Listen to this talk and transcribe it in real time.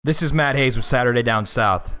This is Matt Hayes with Saturday Down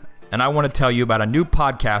South, and I want to tell you about a new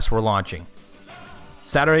podcast we're launching.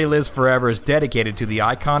 Saturday Lives Forever is dedicated to the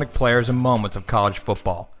iconic players and moments of college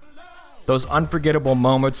football. Those unforgettable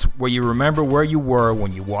moments where you remember where you were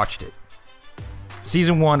when you watched it.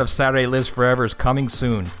 Season 1 of Saturday Lives Forever is coming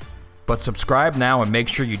soon, but subscribe now and make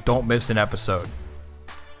sure you don't miss an episode.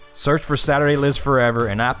 Search for Saturday Lives Forever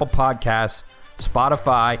in Apple Podcasts,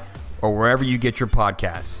 Spotify, or wherever you get your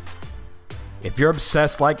podcasts. If you're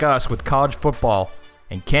obsessed like us with college football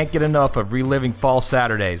and can't get enough of reliving fall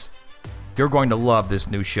Saturdays, you're going to love this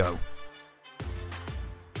new show.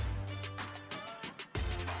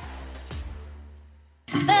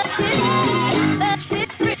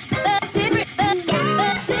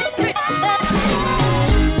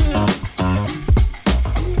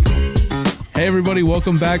 Hey everybody,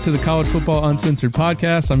 welcome back to the College Football Uncensored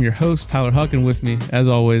podcast. I'm your host, Tyler Huck, and with me, as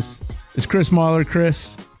always, is Chris Marler.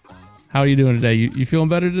 Chris, how are you doing today? You feeling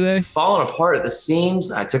better today? Falling apart at the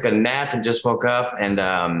seams. I took a nap and just woke up,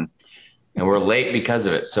 and we're late because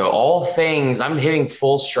of it. So all things, I'm hitting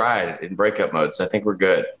full stride in breakup mode. So I think we're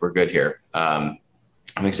good. We're good here. I'm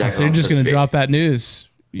exactly. So you're just going to drop that news.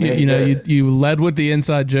 You led with the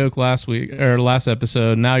inside joke last week or last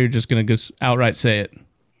episode. Now you're just going to just outright say it.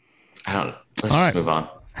 I don't know. Let's just move on.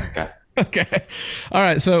 Okay. Okay. All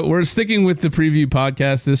right. So we're sticking with the preview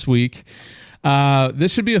podcast this week.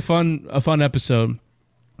 This should be a fun episode.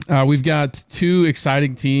 We've got two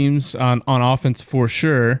exciting teams on offense for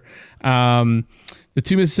sure. The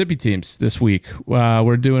two Mississippi teams this week.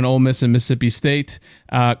 We're doing Ole Miss and Mississippi State.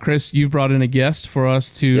 Chris, you've brought in a guest for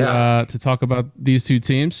us to talk about these two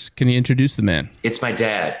teams. Can you introduce the man? It's my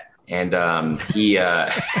dad, and he.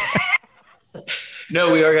 No,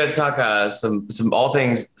 we are going to talk some all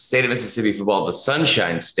things state of Mississippi football. The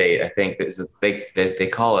Sunshine State, I think they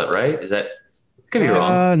call it, right? Is that? Could be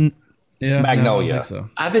wrong. Yeah, Magnolia. I don't think so.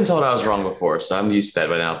 I've been told I was wrong before, so I'm used to that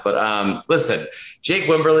by now. But listen, Jake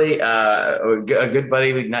Wimberly, a good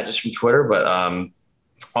buddy, not just from Twitter, but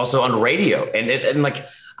also on radio. And like,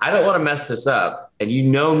 I don't want to mess this up. And you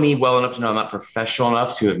know me well enough to know I'm not professional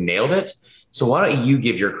enough to have nailed it. So why don't you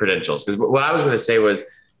give your credentials? Because what I was going to say was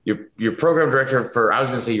your program director for, I was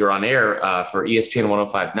going to say you're on air for ESPN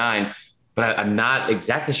 105.9, but I'm not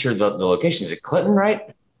exactly sure the location. Is it Clinton,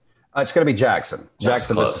 right? It's going to be Jackson,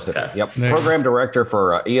 Mississippi. Okay. Yep. Program director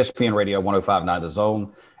for ESPN Radio 105.9 The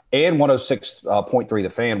Zone and 106.3 The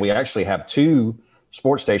Fan. We actually have two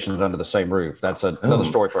sports stations under the same roof. That's another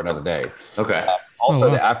story for another day. Okay.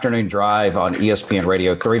 The afternoon drive on ESPN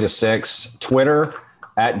Radio 3 to 6, Twitter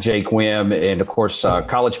at Jake Wim, and of course,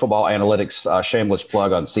 college football analytics, shameless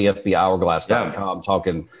plug on CFBHourglass.com,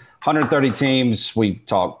 talking 130 teams. We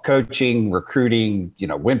talk coaching, recruiting,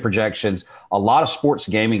 win projections, a lot of sports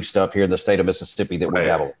gaming stuff here in the state of Mississippi that we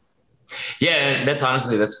dabble. Yeah, that's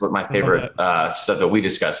what my favorite stuff that we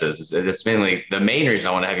discuss is. It's mainly the main reason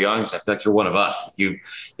I want to have you on, because I feel like you're one of us. You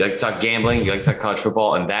like to talk gambling, you like to talk college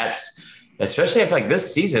football, and that's especially after like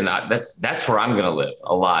this season. That's where I'm going to live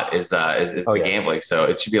a lot is the gambling. So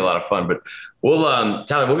it should be a lot of fun. But we'll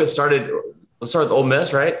Tyler, we'll get started. Let's start with Ole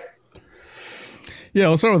Miss, right? Yeah,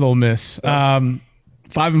 we'll start with Ole Miss.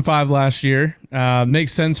 5-5 last year.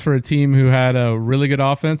 Makes sense for a team who had a really good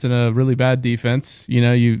offense and a really bad defense.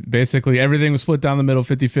 You basically everything was split down the middle,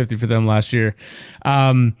 50-50 for them last year.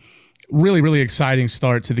 Really, really exciting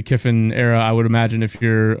start to the Kiffin era, I would imagine, if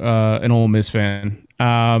you're an Ole Miss fan.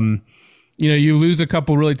 You lose a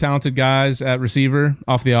couple really talented guys at receiver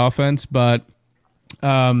off the offense, but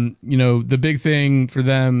the big thing for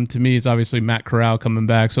them to me is obviously Matt Corral coming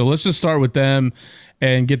back. So let's just start with them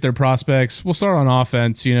and get their prospects. We'll start on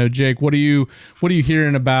offense. Jake, what are you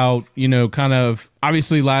hearing about, kind of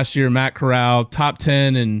obviously last year, Matt Corral, top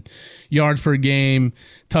 10 in yards per game,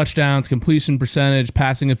 touchdowns, completion percentage,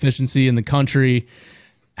 passing efficiency in the country.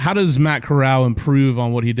 How does Matt Corral improve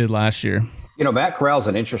on what he did last year? Matt Corral's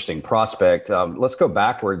an interesting prospect. Let's go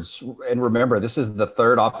backwards and remember this is the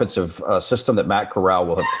third offensive system that Matt Corral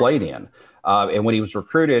will have played in. And when he was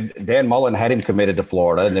recruited, Dan Mullen had him committed to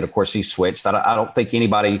Florida, and then of course he switched. I don't think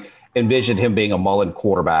anybody envisioned him being a Mullen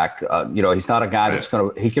quarterback. He's not a guy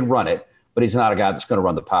he can run it, but he's not a guy that's going to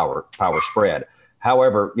run the power spread.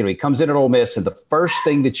 However, he comes in at Ole Miss, and the first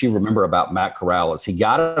thing that you remember about Matt Corral is he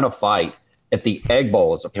got in a fight at the Egg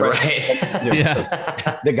Bowl as a freshman.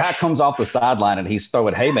 Right. The guy comes off the sideline and he's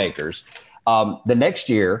throwing haymakers. The next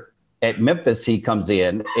year at Memphis, he comes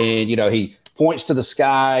in and, he points to the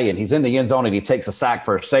sky and he's in the end zone and he takes a sack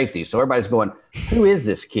for a safety. So everybody's going, who is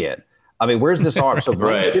this kid? I mean, where's this arm? So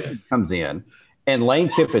Lane Kiffin comes in and Lane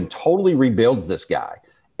Kiffin totally rebuilds this guy.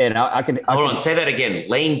 And I can say that again.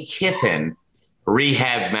 Lane Kiffin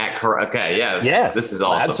Rehab Matt Corral. Okay, yeah. Yes. This is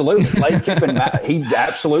awesome. Absolutely. Lane Kiffin, he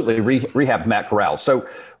absolutely rehabbed Matt Corral. So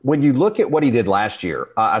when you look at what he did last year,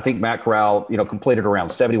 I think Matt Corral, completed around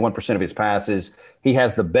 71% of his passes. He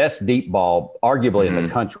has the best deep ball, arguably, in the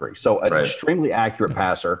country. So an extremely accurate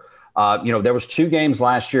passer. There was 2 games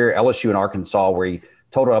last year, LSU and Arkansas, where he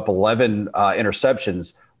totaled up 11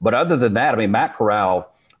 interceptions. But other than that, Matt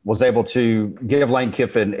Corral was able to give Lane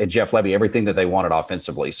Kiffin and Jeff Lebby everything that they wanted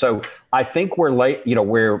offensively. So I think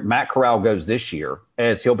where Matt Corral goes this year,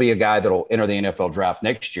 as he'll be a guy that'll enter the NFL draft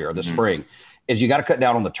next year, the spring, is you got to cut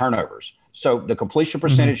down on the turnovers. So the completion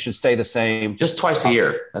percentage should stay the same. Just twice a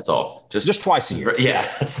year. That's all. Just twice a year. Yeah.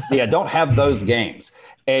 Yeah. Don't have those games.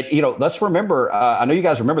 And, let's remember, I know you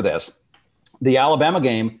guys remember this, the Alabama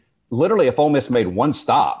game, literally if Ole Miss made one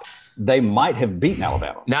stop, they might have beaten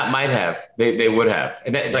Alabama. Not might have. They would have.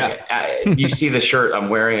 And that, you see the shirt I'm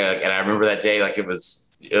wearing, and I remember that day, it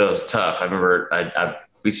was tough. I remember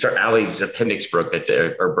Allie's appendix broke that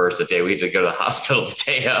day, or burst that day. We had to go to the hospital the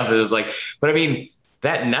day of. It was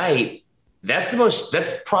that night, that's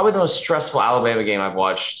probably the most stressful Alabama game I've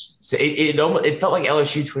watched. It felt like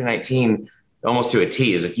LSU 2019 almost to a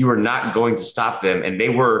T. Is if you were not going to stop them, and they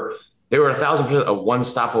were 1,000% a one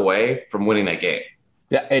stop away from winning that game.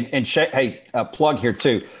 Yeah, and hey, plug here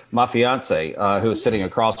too. My fiance, who is sitting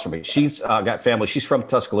across from me, she's got family. She's from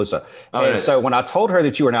Tuscaloosa, so when I told her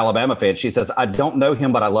that you were an Alabama fan, she says, "I don't know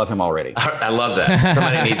him, but I love him already." I love that.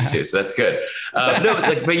 Somebody needs to, so that's good.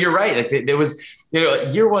 But you're right. There was,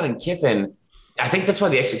 year one in Kiffin. I think that's why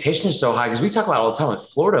the expectations are so high, because we talk about it all the time with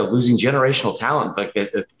Florida losing generational talent,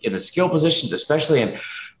 in the skill positions, especially. And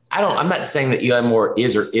I'm not saying that Eli Moore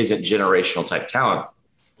is or isn't generational type talent.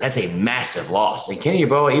 That's a massive loss. And Kenny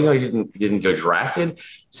Yeboah, even though he didn't go drafted,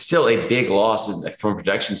 still a big loss from a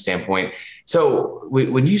projection standpoint. So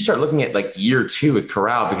when you start looking at year 2 with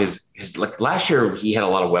Corral, because last year he had a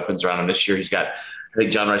lot of weapons around him. This year he's got, I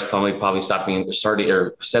think, John Rice Plumlee probably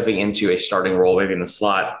stepping into a starting role, maybe in the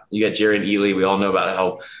slot. You got Jerry and Ely. We all know about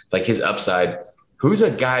how his upside. Who's a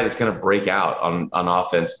guy that's going to break out on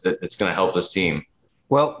offense that's going to help this team?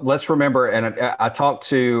 Well, let's remember, and I talked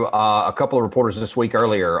to a couple of reporters this week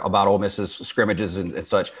earlier about Ole Miss's scrimmages and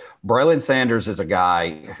such. Braylon Sanders is a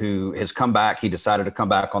guy who has come back. He decided to come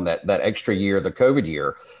back on that extra year, the COVID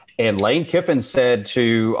year. And Lane Kiffin said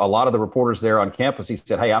to a lot of the reporters there on campus, he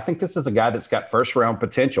said, "Hey, I think this is a guy that's got first-round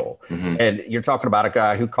potential." And you're talking about a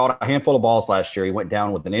guy who caught a handful of balls last year. He went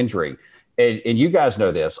down with an injury. And you guys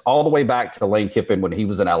know this, all the way back to Lane Kiffin when he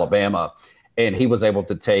was in Alabama. And he was able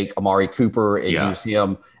to take Amari Cooper and use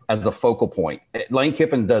him as a focal point. Lane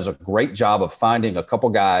Kiffin does a great job of finding a couple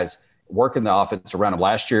guys working the offense around him.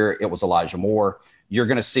 Last year, it was Elijah Moore. You're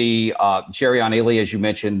going to see Jerry Ely, as you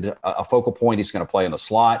mentioned, a focal point. He's going to play in the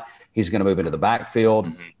slot. He's going to move into the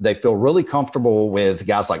backfield. They feel really comfortable with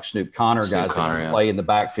guys like Snoop Connor, guys that can play in the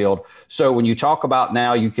backfield. So when you talk about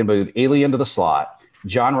now, you can move Ely into the slot.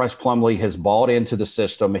 John Rice Plumlee has bought into the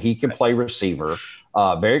system. He can play receiver.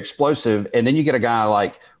 Very explosive. And then you get a guy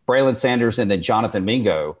like Braylon Sanders and then Jonathan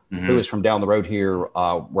Mingo, who is from down the road here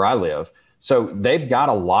where I live. So they've got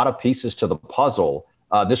a lot of pieces to the puzzle.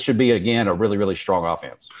 This should be, again, a really, really strong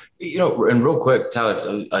offense. And real quick, Tyler,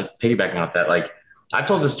 piggybacking off that, I've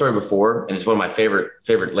told this story before, and it's one of my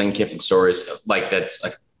favorite Lane Kiffin stories, that's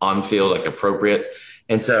on field, appropriate.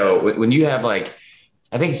 And so when you have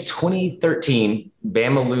I think it's 2013,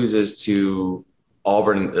 Bama loses to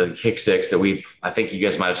Auburn, the kick six that I think you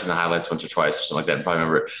guys might have seen the highlights once or twice or something like that. I probably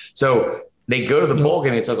remember it. So they go to the bowl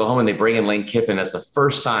game against Oklahoma and they bring in Lane Kiffin. That's the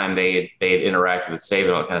first time they had interacted with Saban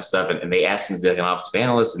and all that kind of stuff. And they asked him to be an offensive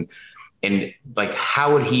analyst and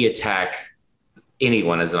how would he attack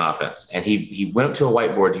anyone as an offense? And he went up to a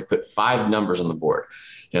whiteboard. He put 5 numbers on the board.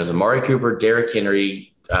 It was Amari Cooper, Derrick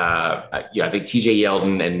Henry, I think TJ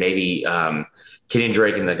Yeldon, and maybe Kenyon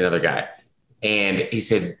Drake and another guy. And he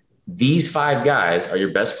said, these 5 guys are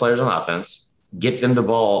your best players on offense. Get them the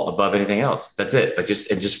ball above anything else. That's it.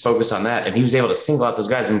 Just focus on that. And he was able to single out those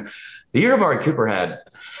guys. And the year Amari Cooper had,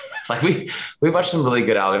 we watched some really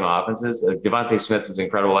good Alabama offenses. Devontae Smith was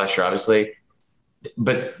incredible last year, obviously.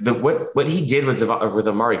 But what he did with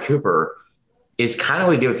Amari Cooper is kind of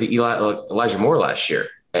what he did with Elijah Moore last year.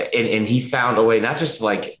 And he found a way not just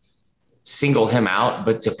to single him out,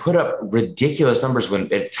 but to put up ridiculous numbers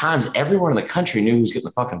when at times everyone in the country knew who was getting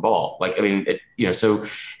the fucking ball. So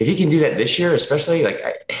if he can do that this year, especially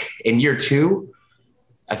in year 2,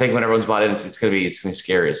 I think when everyone's bought in, it's going to be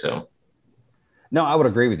scary. So. No, I would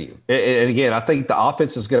agree with you. And again, I think the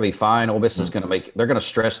offense is going to be fine. Ole Miss is going to they're going to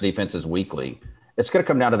stress defenses weekly. It's going to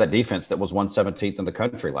come down to that defense that was 117th in the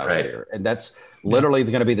country last year. And that's literally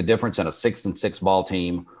going to be the difference in a 6-6 ball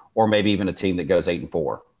team or maybe even a team that goes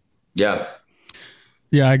 8-4. Yeah.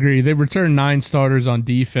 Yeah, I agree. They returned 9 starters on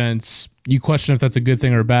defense. You question if that's a good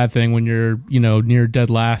thing or a bad thing when you're, near dead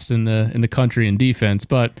last in the country in defense.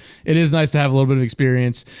 But it is nice to have a little bit of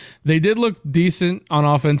experience. They did look decent on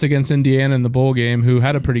offense against Indiana in the bowl game, who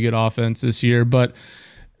had a pretty good offense this year. But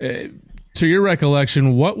to your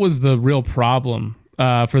recollection, what was the real problem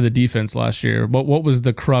for the defense last year? What was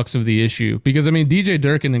the crux of the issue? Because DJ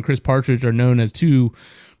Durkin and Chris Partridge are known as two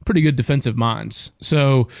pretty good defensive minds.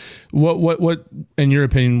 So, what in your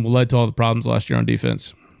opinion led to all the problems last year on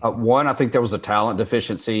defense? One, I think there was a talent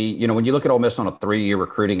deficiency. When you look at Ole Miss on a 3-year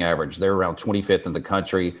recruiting average, they're around 25th in the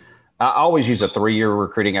country. I always use a 3-year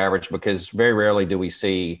recruiting average because very rarely do we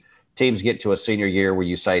see teams get to a senior year where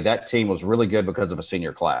you say that team was really good because of a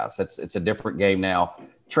senior class. It's a different game now,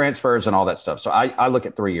 transfers and all that stuff. So I look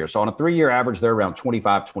at 3 years. So on a 3-year average, they're around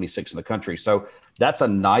 25, 26 in the country. So that's a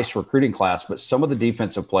nice recruiting class, but some of the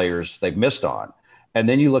defensive players they've missed on. And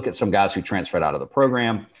then you look at some guys who transferred out of the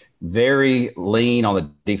program, very lean on the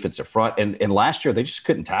defensive front. And last year, they just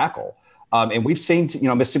couldn't tackle. And we've seen,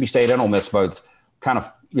 Mississippi State and Ole Miss both kind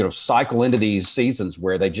of, cycle into these seasons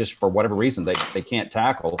where they just, for whatever reason, they can't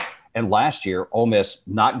tackle. And last year, Ole Miss,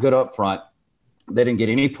 not good up front. They didn't get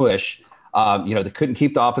any push. They couldn't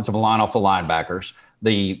keep the offensive line off the linebackers.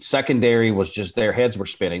 The secondary was just, their heads were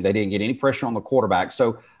spinning. They didn't get any pressure on the quarterback.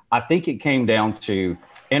 So I think it came down to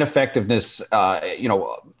ineffectiveness,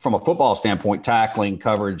 from a football standpoint, tackling,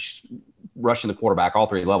 coverage, rushing the quarterback, all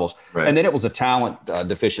 3 levels. Right. And then it was a talent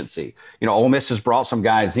deficiency. Ole Miss has brought some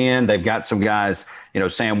guys in. They've got some guys,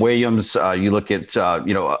 Sam Williams. You look at,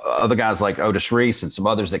 other guys like Otis Reese and some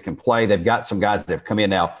others that can play. They've got some guys that have come in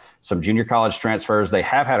now, some junior college transfers. They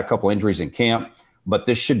have had a couple injuries in camp, but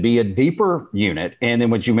this should be a deeper unit. And then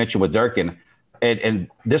what you mentioned with Durkin, and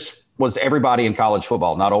this was everybody in college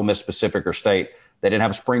football, not Ole Miss specific or State. They didn't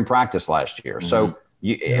have a spring practice last year. Mm-hmm. So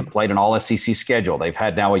you played an all-SEC schedule. They've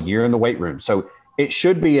had now a year in the weight room. So it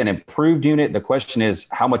should be an improved unit. The question is,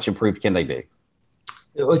 how much improved can they be?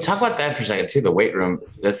 We'll talk about that for a second, too, the weight room.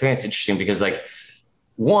 I think that's interesting because,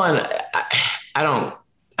 one, I'm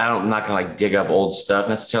not going to, dig up old stuff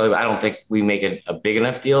necessarily, but I don't think we make a big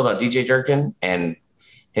enough deal about DJ Durkin and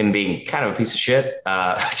him being kind of a piece of shit,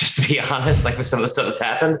 just to be honest, with some of the stuff that's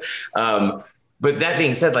happened. But that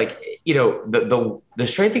being said, the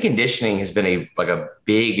strength and conditioning has been a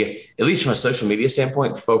big, at least from a social media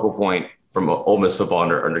standpoint, focal point from Ole Miss football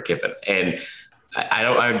under Kiffin. And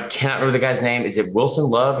I cannot remember the guy's name. Is it Wilson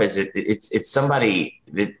Love? It's somebody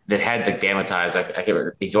that had the Bama ties. I can't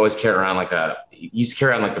remember. He's always carrying around he used to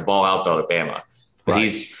carry around the ball out belt at Bama. But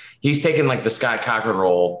right. He's taken the Scott Cochran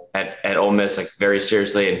role at Ole Miss very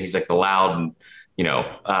seriously, and he's the loud and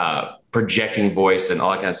projecting voice and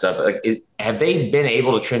all that kind of stuff. Have they been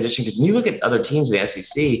able to transition? Because when you look at other teams in the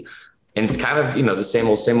SEC, and it's kind of the same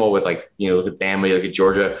old look at Bama, you look at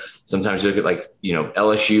Georgia. Sometimes you look at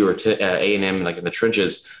LSU or A&M in the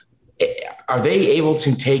trenches. Are they able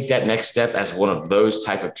to take that next step as one of those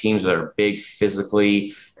type of teams that are big,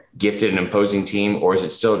 physically gifted and imposing team, or is it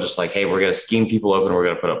still just hey, we're going to scheme people open, we're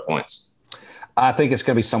going to put up points? I think it's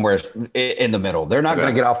going to be somewhere in the middle. They're not going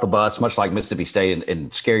to get off the bus, much like Mississippi State,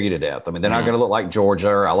 and scare you to death. They're not going to look like Georgia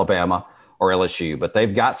or Alabama or LSU, but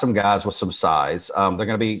they've got some guys with some size. They're going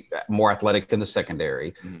to be more athletic in the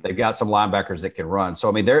secondary. Mm-hmm. They've got some linebackers that can run.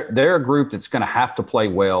 So, they're a group that's going to have to play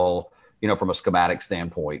well, from a schematic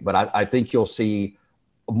standpoint. But I think you'll see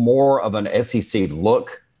more of an SEC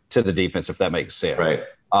look to the defense, if that makes sense. Right.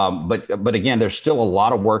 But again, there's still a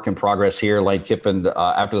lot of work in progress here. Lane Kiffin,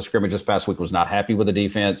 after the scrimmage this past week, was not happy with the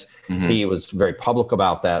defense. Mm-hmm. He was very public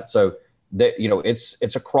about that. So that,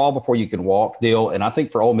 it's a crawl before you can walk deal. And I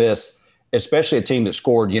think for Ole Miss, especially a team that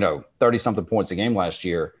scored, 30 something points a game last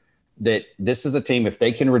year, that this is a team, if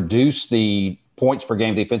they can reduce the points per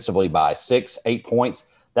game defensively by 6-8 points,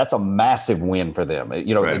 that's a massive win for them. Right.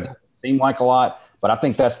 It doesn't seem like a lot, but I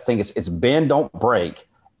think that's the thing. It's bend, don't break.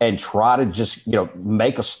 And try to just,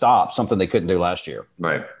 make a stop, something they couldn't do last year.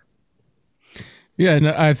 Right. Yeah, and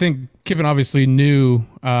I think Kiffin obviously knew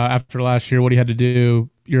after last year what he had to do.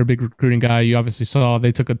 You're a big recruiting guy. You obviously saw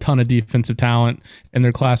they took a ton of defensive talent in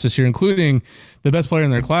their class this year, including the best player in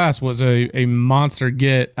their class was a monster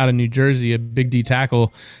get out of New Jersey, a big D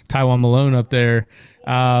tackle, Tywone Malone up there.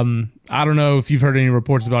 I don't know if you've heard any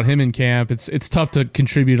reports about him in camp. It's tough to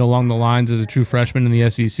contribute along the lines as a true freshman in the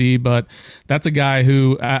SEC, but that's a guy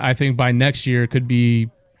who I think by next year could be,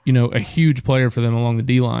 a huge player for them along the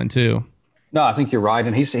D line too. No, I think you're right.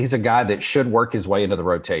 And he's a guy that should work his way into the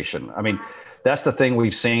rotation. that's the thing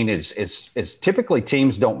we've seen is typically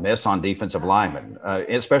teams don't miss on defensive linemen,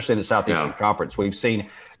 especially in the Southeastern Conference. We've seen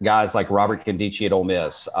guys like Robert Kondichi at Ole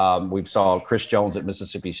Miss. We've saw Chris Jones at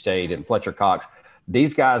Mississippi State and Fletcher Cox.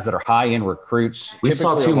 These guys that are high-end recruits. We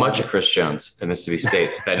saw too much of Chris Jones at Mississippi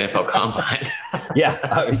State, that NFL Combine.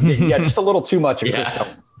 Just a little too much of Chris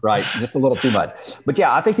Jones, right? Just a little too much. But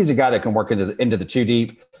yeah, I think he's a guy that can work into the two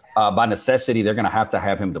deep. By necessity, they're going to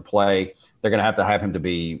have him to play. They're going to have him to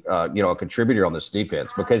be, a contributor on this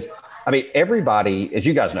defense because, I mean, everybody, as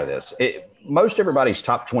you guys know this, most everybody's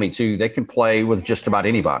top 22, they can play with just about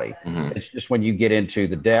anybody. Mm-hmm. It's just when you get into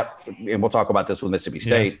the depth, and we'll talk about this with Mississippi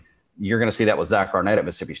State, you're going to see that with Zach Arnett at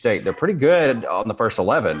Mississippi State. They're pretty good on the first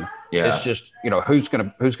 11. Yeah. It's just, who's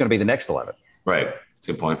going to be the next 11. Right. That's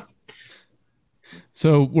a good point.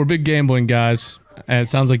 So we're big gambling guys. And it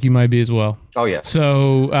sounds like you might be as well. Oh, yeah.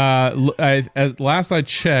 So last I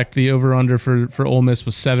checked, the over-under for Ole Miss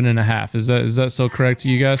was 7.5. Is that still correct to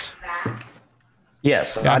you guys?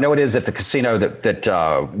 Yes. Yeah. I know it is at the casino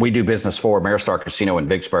that we do business for, Maristar Casino in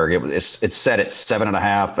Vicksburg. It's set at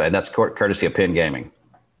 7.5, and that's courtesy of Penn Gaming.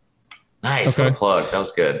 Nice. Okay. Good plug. That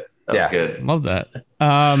was good. That was good. Love that.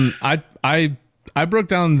 I broke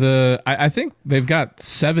down I think they've got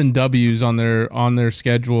 7 W's on their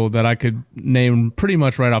schedule that I could name pretty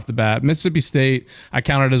much right off the bat. Mississippi State, I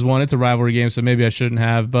counted as one. It's a rivalry game, so maybe I shouldn't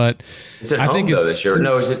have. But it's at home this year.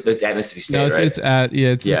 No, it's at Mississippi State. No, it's at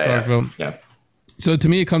in Starkville. Yeah. So to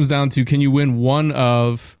me, it comes down to, can you win one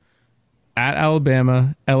of at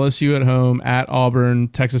Alabama, LSU at home, at Auburn,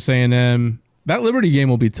 Texas A&M? That Liberty game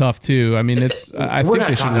will be tough too. I mean, I think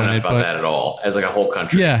they should win it, but that at all as like a whole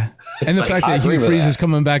country. Yeah, and the fact that Hugh Freeze is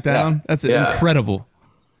coming back down—that's incredible,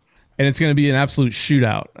 and it's going to be an absolute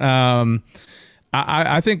shootout.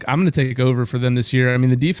 I think I'm going to take over for them this year. I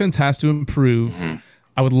mean, the defense has to improve. Mm-hmm.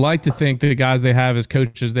 I would like to think that the guys they have as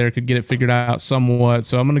coaches there could get it figured out somewhat.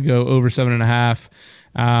 So I'm going to go over 7.5.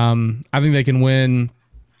 I think they can win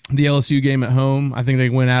the LSU game at home. I think they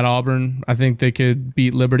win at Auburn. I think they could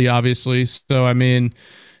beat Liberty, obviously. So, I mean,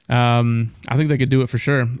 I think they could do it for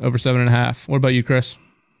sure, over 7.5. What about you, Chris?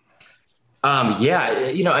 Honestly,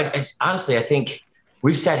 I think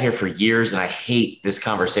we've sat here for years, and I hate this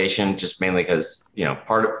conversation just mainly because,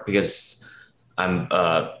 because I'm,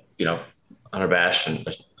 unabashed and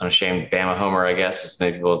unashamed Bama homer, I guess, as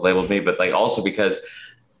many people have labeled me, but like also because,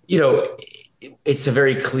 it's a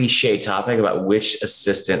very cliche topic about which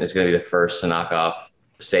assistant is going to be the first to knock off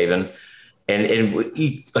Saban. And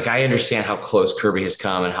I understand how close Kirby has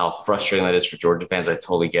come and how frustrating that is for Georgia fans. I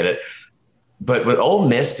totally get it. But what Ole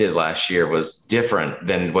Miss did last year was different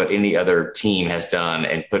than what any other team has done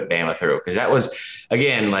and put Bama through. Because that was,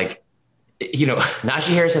 again,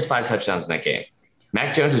 Najee Harris has 5 touchdowns in that game.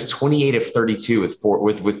 Mac Jones is 28 of 32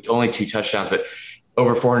 with only 2 touchdowns, but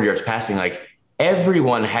over 400 yards passing.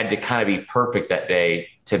 Everyone had to kind of be perfect that day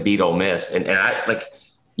to beat Ole Miss. And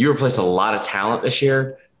you replaced a lot of talent this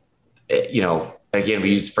year. Again, we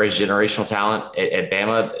use the phrase generational talent at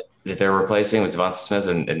Bama that they're replacing with Devonta Smith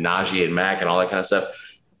and Najee and Mac and all that kind of stuff.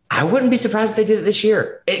 I wouldn't be surprised if they did it this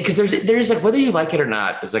year. Because there's whether you like it or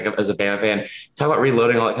not, as a Bama fan, talk about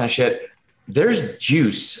reloading, all that kind of shit. There's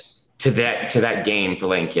juice to that game for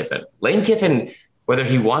Lane Kiffin. Lane Kiffin, whether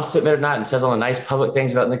he wants to admit it or not and says all the nice public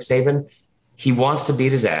things about Nick Saban, he wants to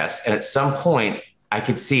beat his ass. And at some point, I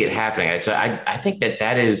could see it happening. So I think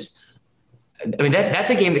that is –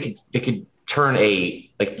 that's a game that could turn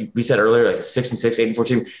like we said earlier, like a 6-6, 8-4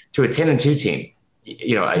 team to a 10-2 team.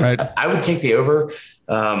 Right. I would take the over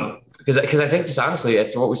because I think just honestly,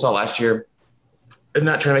 after what we saw last year, I'm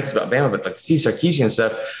not trying to make this about Bama, but like Steve Sarkisian and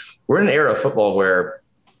stuff, we're in an era of football where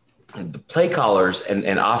the play callers and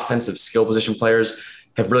offensive skill position players –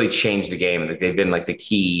 have really changed the game. They've been the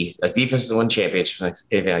key, defense to win championships,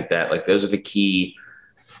 anything like that. Those are the key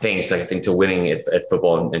things, I think, to winning at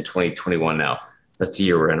football in 2021 now. That's the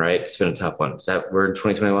year we're in, right? It's been a tough one. We're in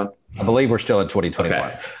 2021? I believe we're still in 2021.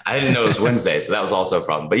 Okay. I didn't know it was Wednesday, so that was also a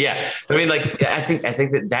problem. But yeah, I think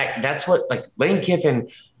that's what Lane Kiffin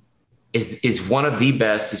is one of the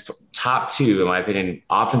best, is top 2, in my opinion,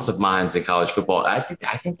 offensive minds in college football. I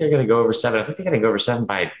think they're going to go over 7. I think they're going to go over 7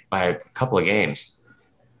 by a couple of games.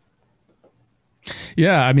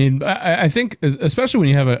 Yeah, I think especially when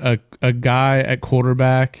you have a guy at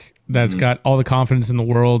quarterback that's got all the confidence in the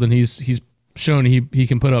world, and he's shown he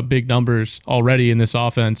can put up big numbers already in this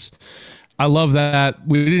offense. I love that.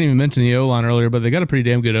 We didn't even mention the O-line earlier, but they got a pretty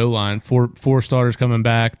damn good O-line. Four starters coming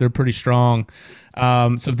back. They're pretty strong.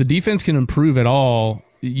 So if the defense can improve at all,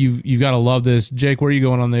 you've got to love this. Jake, where are you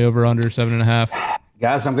going on the over-under 7.5?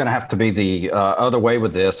 Guys, I'm going to have to be the other way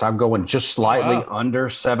with this. I'm going just slightly under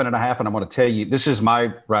 7.5, and I'm going to tell you this is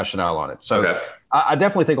my rationale on it. So I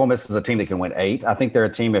definitely think Ole Miss is a team that can win 8. I think they're a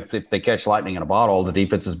team if they catch lightning in a bottle, the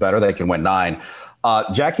defense is better, they can win 9.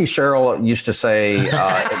 Jackie Sherrill used to say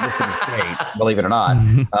at Mississippi State, believe it or not,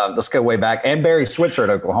 let's go way back, and Barry Switzer at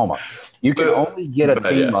Oklahoma. You can only get a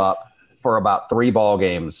team up for about 3 ball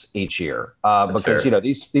games each year because,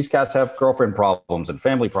 these guys have girlfriend problems and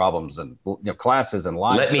family problems and classes and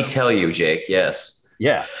life. Let me tell you, Jake, yes.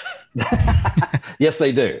 Yeah. Yes,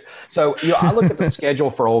 they do. So, I look at the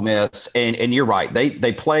schedule for Ole Miss, and you're right.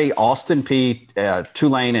 They play Austin Peay,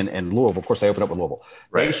 Tulane, and Louisville. Of course, they open up with Louisville.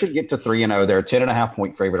 Right. They should get to 3-0. They're a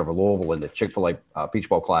 10.5-point favorite over Louisville in the Chick-fil-A Peach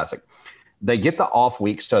Bowl Classic. They get the off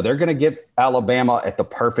week, so they're going to get Alabama at the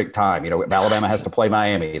perfect time. If Alabama has to play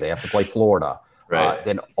Miami, they have to play Florida. Right.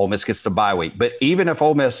 Then Ole Miss gets the bye week. But even if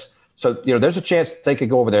Ole Miss – so, there's a chance they could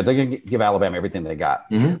go over there. They're going to give Alabama everything they got.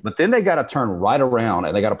 Mm-hmm. But then they got to turn right around,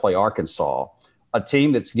 and they got to play Arkansas, a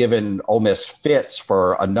team that's given Ole Miss fits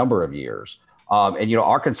for a number of years.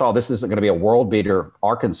 Arkansas, this isn't going to be a world-beater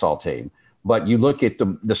Arkansas team. But you look at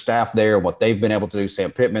the staff there and what they've been able to do,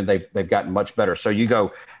 Sam Pittman, they've gotten much better. So you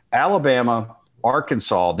go – Alabama,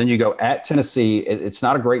 Arkansas, then you go at Tennessee. It's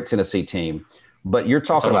not a great Tennessee team, but you're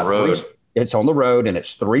talking about it's on the road, and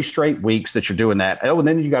it's 3 straight weeks that you're doing that. Oh, and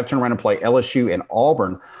then you got to turn around and play LSU and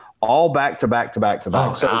Auburn, all back to back to back to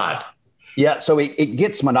back. Oh, God. Yeah, so it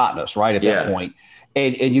gets monotonous, right, at that point.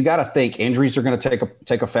 And you got to think injuries are going to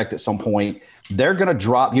take effect at some point. They're going to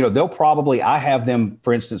drop. They'll probably – I have them,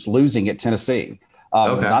 for instance, losing at Tennessee.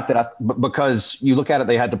 Not that because you look at it,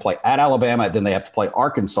 they had to play at Alabama, then they have to play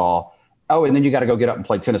Arkansas. Oh, and then you got to go get up and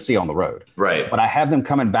play Tennessee on the road. Right. But I have them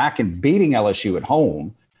coming back and beating LSU at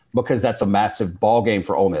home because that's a massive ball game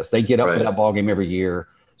for Ole Miss. They get up for that ball game every year.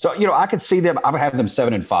 So, I could see them. I would have them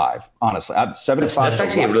 7-5, honestly. 7-5. That's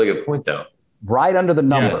actually a really good point, though. Right under the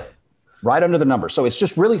number. Yeah. Right under the number. So it's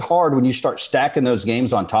just really hard when you start stacking those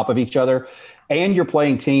games on top of each other, and you're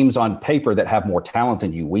playing teams on paper that have more talent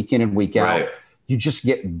than you week in and week out. Right. You just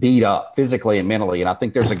get beat up physically and mentally. And I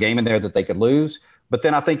think there's a game in there that they could lose. But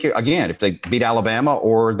then I think, again, if they beat Alabama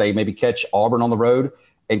or they maybe catch Auburn on the road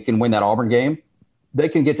and can win that Auburn game, they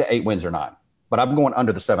can get to 8 wins or 9. But I'm going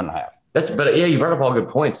under the 7.5. But you brought up all good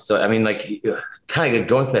points. So, I mean, kind of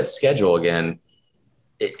going through that schedule again.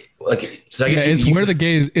 It's where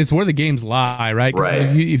the games lie, right? Right.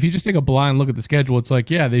 If you just take a blind look at the schedule, it's like,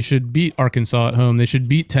 they should beat Arkansas at home. They should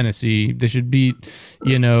beat Tennessee. They should beat,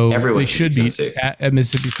 everyone. They should beat at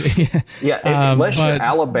Mississippi State. Unless you're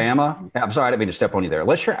Alabama. I'm sorry, I didn't mean to step on you there.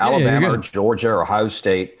 Unless you're Alabama or Georgia or Ohio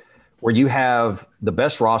State, where you have the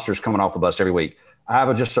best rosters coming off the bus every week. I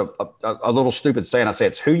have just a little stupid saying. I say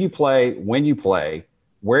it's who you play, when you play,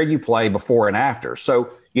 where you play, before and after.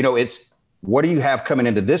 So, it's what do you have coming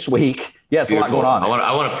into this week? Yes, a lot going on.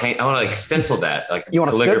 I want to stencil that, you want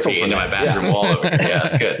to stencil into my bathroom wall over here. Yeah,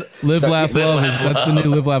 that's good. Live, laugh, love. That's the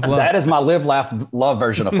new live, laugh, love. That is my live, laugh, love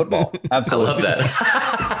version of football. Absolutely. I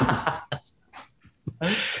love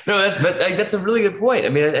that. No, that's a really good point. I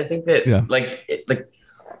mean, I think that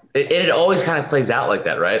it always kind of plays out like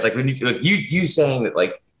that, right? Like when you saying that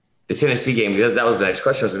the Tennessee game, that was the next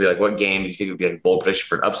question. Was going to be what game do you think would be a bold prediction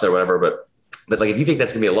for an upset or whatever, but if you think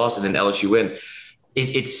that's going to be a loss and then LSU win,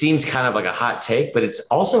 it seems kind of like a hot take, but it's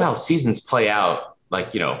also how seasons play out,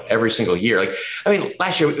 every single year.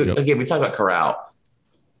 Last year, again, we talked about Corral.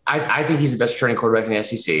 I think he's the best returning quarterback in the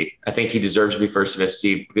SEC. I think he deserves to be first in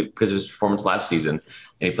SEC because of his performance last season,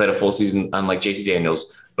 and he played a full season unlike JT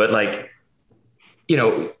Daniels. But you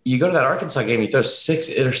go to that Arkansas game, you throw 6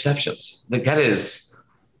 interceptions.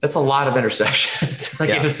 That's a lot of interceptions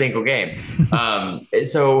in a single game.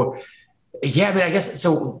 I guess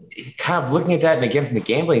so. Kind of looking at that, and again from the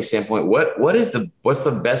gambling standpoint, what's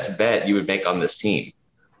the best bet you would make on this team?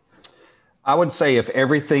 I would say if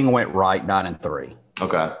everything went right, 9-3.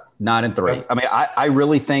 Okay, 9-3. Okay. I mean, I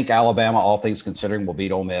really think Alabama, all things considering, will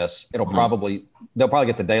beat Ole Miss. They'll probably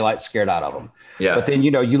get the daylight scared out of them. Yeah. But then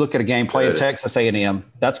you look at a game playing Texas A&M.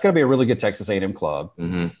 That's going to be a really good Texas A&M club.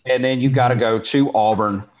 Mm-hmm. And then you got to go to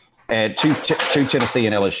Auburn. And to Tennessee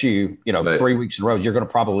and LSU, 3 weeks in a row, you're going to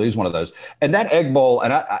probably lose one of those. And that Egg Bowl,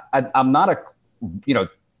 and I'm not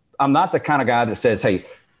I'm not the kind of guy that says, hey,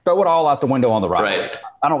 throw it all out the window on the right.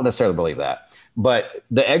 I don't necessarily believe that. But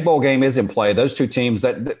the Egg Bowl game is in play. Those two teams,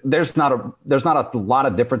 there's not a lot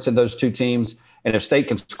of difference in those two teams. And if State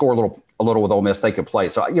can score a little with Ole Miss, they can play.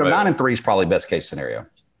 So 9-3 is probably best case scenario.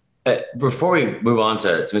 Before we move on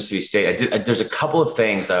to Mississippi State, there's a couple of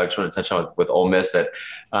things that I just want to touch on with Ole Miss that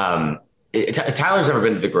Tyler's never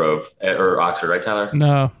been to the Grove or Oxford, right, Tyler?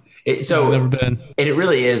 No. So never been. And it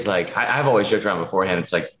really is like, I've always joked around beforehand.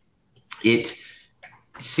 It's like, it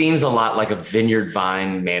seems a lot like a Vineyard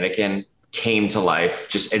Vine mannequin came to life,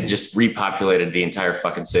 just repopulated the entire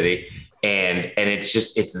fucking city. And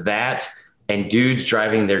it's that, and dudes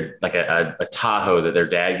driving their, like a Tahoe that their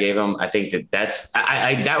dad gave them. I think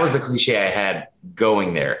that was the cliche I had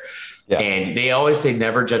going there. Yeah. And they always say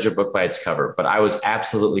never judge a book by its cover, but I was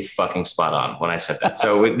absolutely fucking spot on when I said that.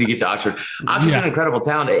 So when you get to Oxford's an incredible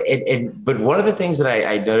town. But one of the things that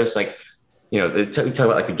I noticed, like, you know, they talk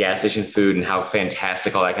about like the gas station food and how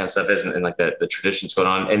fantastic all that kind of stuff is, and like the traditions going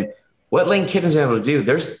on. And what Lane Kiffin's been able to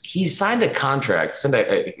do, he signed a contract, signed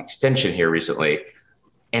an extension here recently.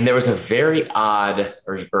 And there was a very odd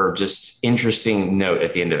or just interesting note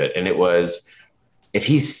at the end of it. And it was, if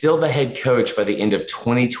he's still the head coach by the end of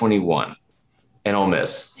 2021 in Ole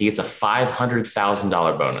Miss, he gets a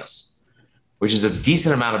 $500,000 bonus, which is a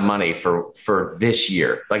decent amount of money for this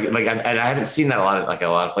year. I haven't seen that a lot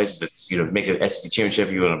of places that's, you know, make an SEC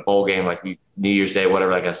championship, you win a bowl game, like New Year's Day,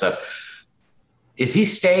 whatever, that kind of stuff. Is he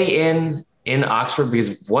stay in Oxford?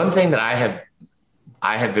 Because one thing that I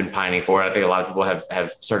have been pining for, I think a lot of people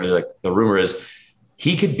have started, like, the rumor is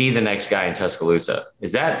he could be the next guy in Tuscaloosa.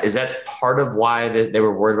 Is that part of why they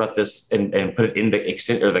were worried about this and put it in the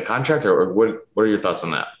extent or the contract, or what are your thoughts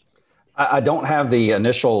on that? I don't have the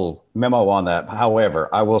initial memo on that.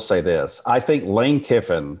 However, I will say this. I think Lane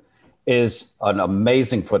Kiffin is an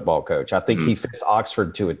amazing football coach. I think he fits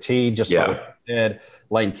Oxford to a T, just like what you did.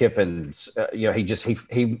 Lane Kiffin's,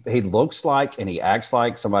 he looks like and he acts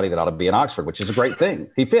like somebody that ought to be in Oxford, which is a great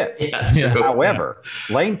thing. He fits. However,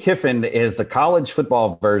 Lane Kiffin is the college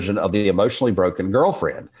football version of the emotionally broken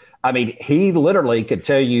girlfriend. I mean, he literally could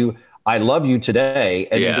tell you, I love you today,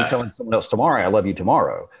 and then be telling someone else tomorrow, I love you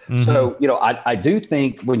tomorrow. Mm-hmm. So, you know, I do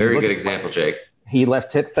think when very you look good example, Jake. He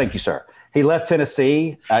left it. Thank you, sir. He left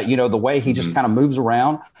Tennessee, the way he just kind of moves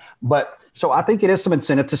around. But so I think it is some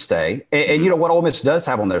incentive to stay. And you know, what Ole Miss does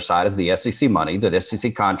have on their side is the SEC money, the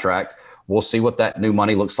SEC contract. We'll see what that new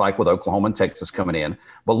money looks like with Oklahoma and Texas coming in.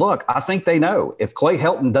 But look, I think they know if Clay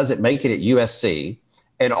Helton doesn't make it at USC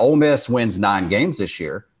and Ole Miss wins 9 games this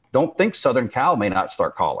year, don't think Southern Cal may not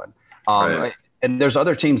start calling. Right. And there's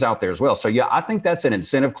other teams out there as well. So, yeah, I think that's an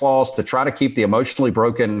incentive clause to try to keep the emotionally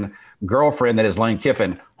broken girlfriend that is Lane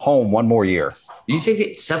Kiffin home one more year. Do you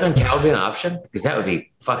think Southern Cal would be an option? Because that would be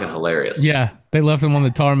fucking hilarious. Yeah, they left him on the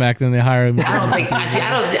tarmac, then they hired him.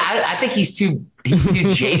 I think he's too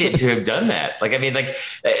jaded to have done that. Like, I mean,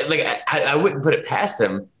 I wouldn't put it past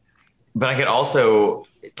him, but I could also,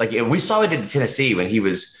 like, we saw it in Tennessee when he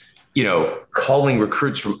was, you know, calling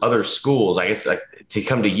recruits from other schools, I guess, like, to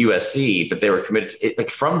come to USC, but they were committed to it, like,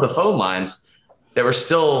 from the phone lines that were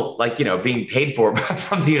still, like, you know, being paid for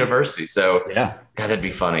from the university. So yeah, God, that'd be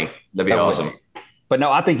funny. That'd be awesome. But no,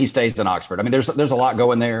 I think he stays in Oxford. I mean, there's a lot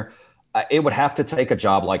going there. It would have to take a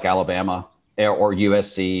job like Alabama or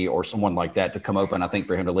USC or someone like that to come open, I think,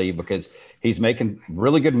 for him to leave, because he's making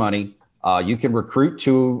really good money. You can recruit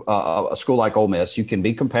to a school like Ole Miss. You can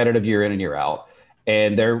be competitive year in and year out.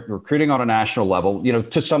 And they're recruiting on a national level, you know,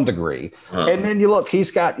 to some degree. And then you look, he's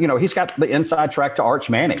got the inside track to Arch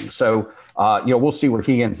Manning. So, we'll see where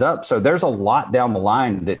he ends up. So there's a lot down the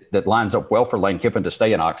line that lines up well for Lane Kiffin to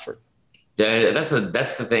stay in Oxford. Yeah, that's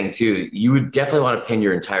the thing too. You would definitely want to pin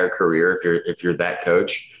your entire career if you're that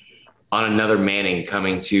coach on another Manning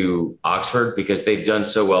coming to Oxford, because they've done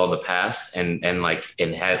so well in the past and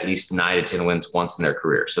had at least 9 to 10 wins once in their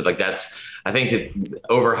career. So, like, I think that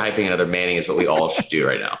overhyping another Manning is what we all should do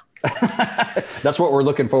right now. That's what we're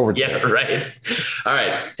looking forward to. Yeah, right. All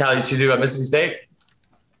right. Tally, what you do about Mississippi State?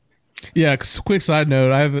 Yeah, quick side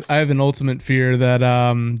note. I have an ultimate fear that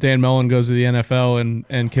Dan Mullen goes to the NFL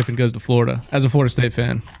and Kiffin goes to Florida. As a Florida State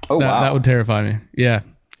fan, that would terrify me. Yeah,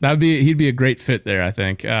 he'd be a great fit there, I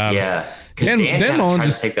think. Because Dan Mullen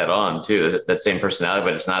tries to take that on too. That same personality,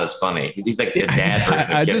 but it's not as funny. He's like the dad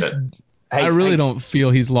version of Kiffin. I really don't feel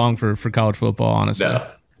he's long for college football, honestly. No.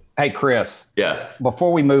 Hey, Chris. Yeah.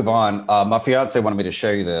 Before we move on, my fiance wanted me to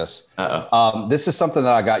show you this. This is something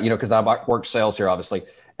that I got, because I work sales here, obviously.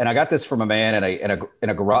 And I got this from a man in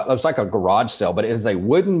a garage. It was like a garage sale, but it is a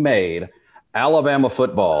wooden made Alabama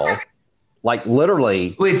football. Like,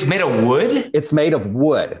 literally. Wait, it's made of wood? It's made of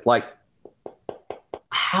wood. Like,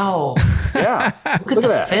 how? Yeah. Look at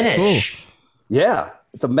that finish. Cool. Yeah.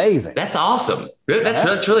 It's amazing. That's awesome.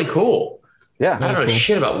 That's really cool. Yeah. I don't know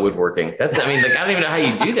shit about woodworking. I don't even know how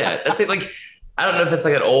you do that. That's like I don't know if that's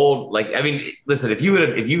like an old, like, I mean, listen, if you would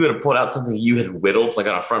have pulled out something you had whittled like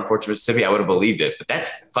on a front porch of Mississippi, I would have believed it. But that's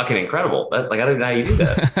fucking incredible. I don't even know how you do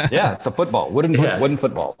that. Yeah, it's a football, wooden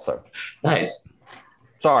football. So nice.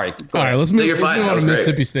 Sorry. All right, let's move on to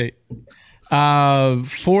Mississippi State.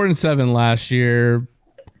 4-7 last year.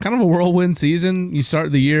 Kind of a whirlwind season. You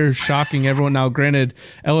start the year shocking everyone. Now, granted,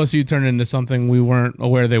 LSU turned into something we weren't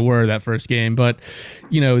aware they were that first game, but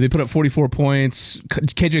they put up 44 points.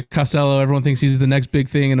 KJ Costello, everyone thinks he's the next big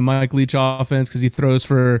thing in the Mike Leach offense because he throws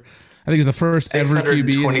for, I think he's the first ever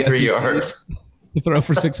QB 623 yards to throw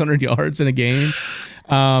for 600 yards in a game.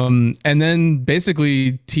 And then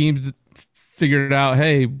basically teams figured out,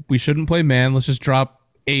 hey, we shouldn't play man. Let's just drop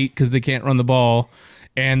 8 because they can't run the ball.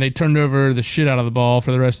 And they turned over the shit out of the ball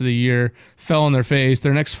for the rest of the year, fell on their face.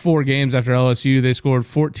 Their next 4 games after LSU, they scored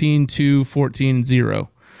 14-2,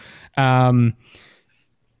 14-0.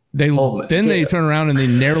 They turn around and they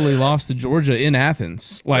narrowly lost to Georgia in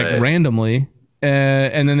Athens, randomly.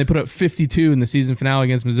 And then they put up 52 in the season finale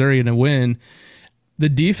against Missouri in a win. The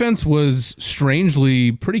defense was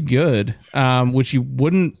strangely pretty good, which you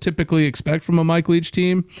wouldn't typically expect from a Mike Leach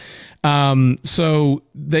team. So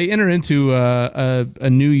they enter into a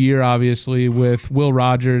new year, obviously, with Will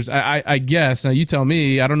Rogers. I guess, now you tell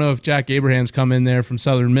me, I don't know if Jack Abraham's come in there from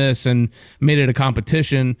Southern Miss and made it a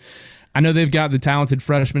competition. I know they've got the talented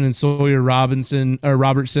freshman in Sawyer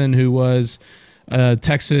Robertson, who was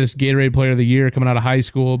Texas Gatorade Player of the Year coming out of high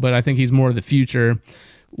school, but I think he's more of the future.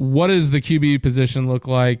 What does the QB position look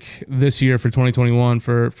like this year for 2021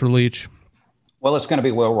 for Leach? Well, it's going to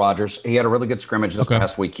be Will Rogers. He had a really good scrimmage this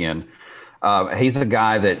past weekend. He's a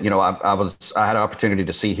guy that, I had an opportunity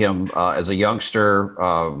to see him as a youngster.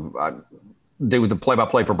 I do the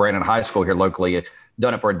play-by-play for Brandon High School here locally.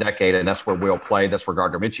 Done it for a decade, and that's where Will played. That's where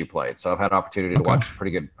Gardner Minshew played. So I've had an opportunity to watch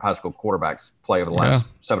pretty good high school quarterbacks play over the last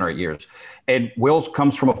 7 or 8 years. And Will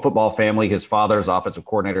comes from a football family. His father is offensive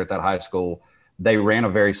coordinator at that high school. They ran a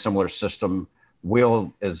very similar system.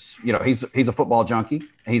 Will is, he's a football junkie.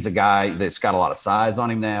 He's a guy that's got a lot of size on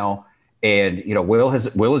him now. And, Will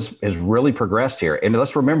has really progressed here. And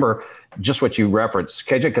let's remember just what you referenced.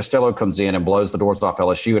 KJ Costello comes in and blows the doors off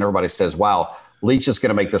LSU, and everybody says, wow, Leach is going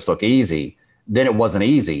to make this look easy. Then it wasn't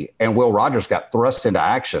easy. And Will Rogers got thrust into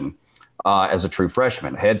action as a true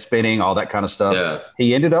freshman, head spinning, all that kind of stuff. Yeah.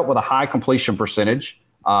 He ended up with a high completion percentage.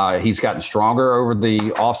 He's gotten stronger over the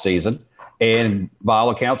offseason. And by all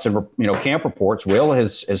accounts and camp reports, Will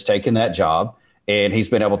has taken that job, and he's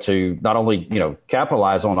been able to not only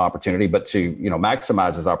capitalize on opportunity, but to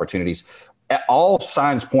maximize his opportunities. All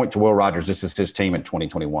signs point to Will Rogers. This is his team in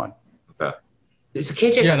 2021. Okay. So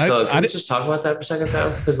KJ Costello, can we just talk about that for a second though?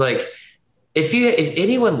 Because if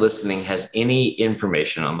anyone listening has any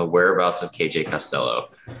information on the whereabouts of KJ Costello,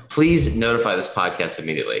 please notify this podcast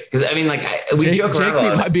immediately. Because we joke around.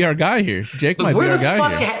 Jake might be our guy here. Jake might be our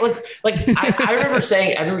guy here. I remember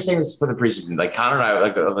saying this for the preseason. Connor and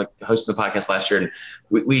I hosted the podcast last year, and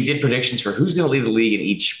we did predictions for who's going to lead the league in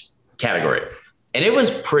each category, and it was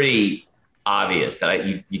pretty obvious that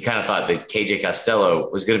you kind of thought that KJ Costello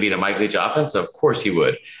was going to be in a Mike Leach offense. So of course he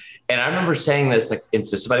would. And I remember saying this to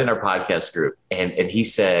somebody in our podcast group, and he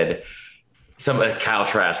said Kyle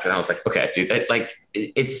Trask, and I was like, okay, dude,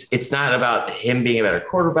 it's not about him being a better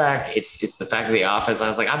quarterback. It's the fact of the offense. I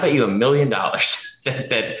was like, I bet you $1 million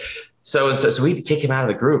that so we had to kick him out of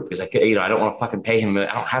the group because I don't want to fucking pay him. I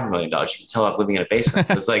don't have $1 million. You can tell I'm living in a basement.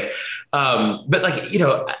 So it's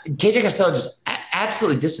KJ Costello just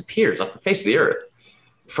absolutely disappears off the face of the earth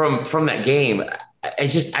from that game.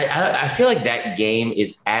 I feel like that game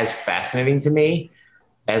is as fascinating to me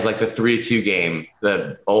as the 3-2 game,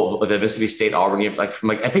 the Mississippi State Auburn game. I think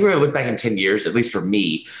we're going to look back in 10 years, at least for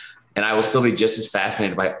me, and I will still be just as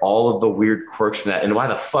fascinated by all of the weird quirks from that and why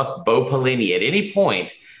the fuck Bo Pelini at any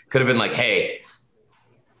point could have been like, hey,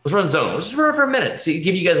 let's run zone. Let's just run for a minute. So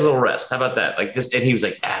give you guys a little rest. How about that? And he was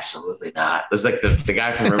like, absolutely not. It was like the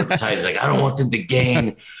guy from Remember the Titans, I don't want them to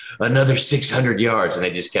gain another 600 yards. And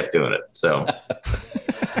they just kept doing it. So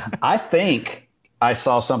I think I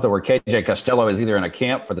saw something where KJ Costello is either in a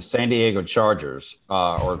camp for the San Diego Chargers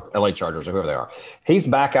or LA Chargers or whoever they are. He's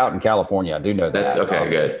back out in California. I do know that. That's okay.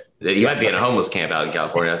 Good. He might be in a homeless camp out in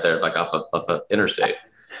California out there, off of interstate.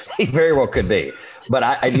 He very well could be, but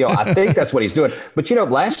I think that's what he's doing. But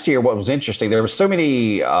last year, what was interesting, there were so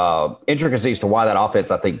many intricacies to why that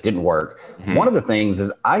offense I think didn't work. Mm-hmm. One of the things is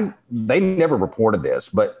they never reported this,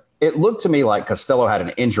 but it looked to me like Costello had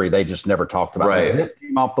an injury they just never talked about. Right. He zipped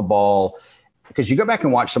him off the ball because you go back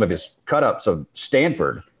and watch some of his cut-ups of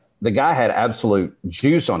Stanford. The guy had absolute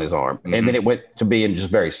juice on his arm, and then it went to being just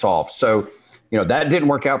very soft. So. That didn't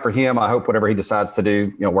work out for him. I hope whatever he decides to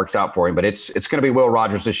do, works out for him. But it's going to be Will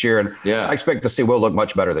Rogers this year, and I expect to see Will look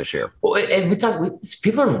much better this year. Well, and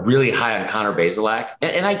people are really high on Connor Bazelak,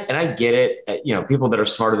 and I get it. People that are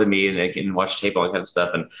smarter than me and they can watch tape, all that kind of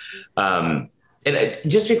stuff. And And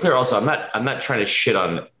just to be clear, also, I'm not trying to shit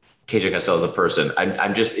on KJ Costello as a person.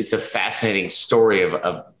 I'm just, it's a fascinating story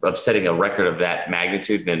of setting a record of that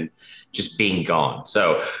magnitude and just being gone.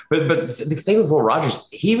 So, but the thing with Will Rogers,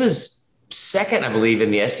 he was second, I believe, in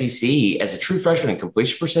the SEC as a true freshman in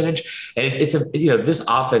completion percentage. And it's this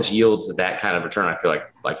offense yields that kind of return. I feel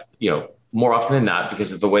like, more often than not,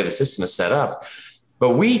 because of the way the system is set up.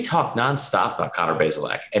 But we talk nonstop about Connor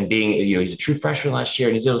Bazelak and being, he's a true freshman last year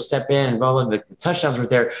and he's able to step in and blah, blah, the touchdowns were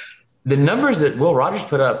there. The numbers that Will Rogers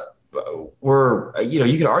put up were,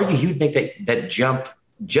 you could argue he would make that jump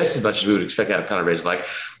just as much as we would expect out of Connor Bazelak.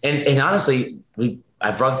 And honestly,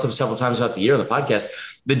 I've brought this up several times throughout the year on the podcast.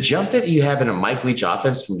 The jump that you have in a Mike Leach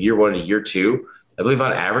offense from year one to year two, I believe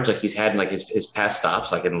on average, like he's had in like his past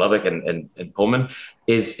stops, like in Lubbock and Pullman,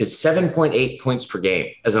 is 7.8 points per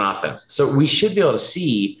game as an offense. So we should be able to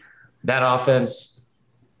see that offense.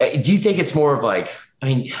 Do you think it's more of like,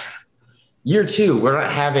 year two, we're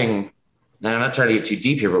not having, and I'm not trying to get too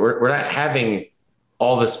deep here, but we're not having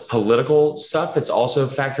all this political stuff that's also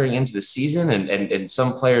factoring into the season and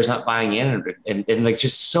some players not buying in and like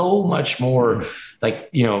just so much more like,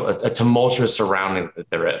 a tumultuous surrounding that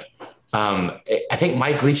they're in. I think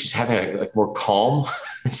Mike Leach is having a more calm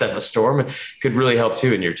instead of a storm could really help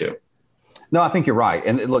too in year two. No, I think you're right.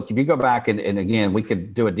 And look, if you go back and again, we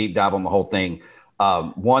could do a deep dive on the whole thing.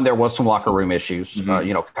 One, there was some locker room issues.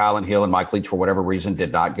 Mm-hmm. Kylan Hill and Mike Leach, for whatever reason,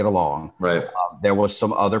 did not get along. Right. There was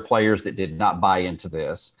some other players that did not buy into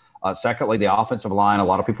this. Secondly, the offensive line, a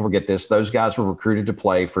lot of people forget this. Those guys were recruited to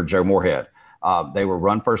play for Joe Moorhead. They were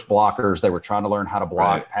run first blockers. They were trying to learn how to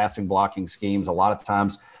block, passing blocking schemes. A lot of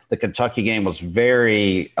times the Kentucky game was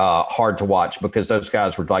very hard to watch because those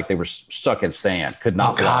guys were like they were stuck in sand, could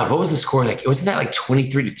not. Oh God, what was the score? Like, wasn't that like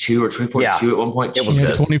 23-2 or 24-2 at one point? It was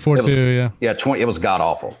 24-2. Yeah. Yeah. 20. It was god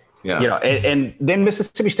awful. Yeah. And then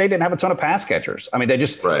Mississippi State didn't have a ton of pass catchers. I mean, they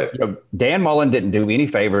just, Dan Mullen didn't do any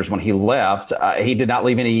favors when he left. He did not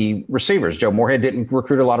leave any receivers. Joe Moorhead didn't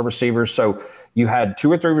recruit a lot of receivers. So you had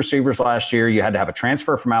 2 or 3 receivers last year. You had to have a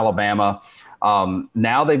transfer from Alabama.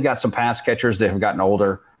 Now they've got some pass catchers that have gotten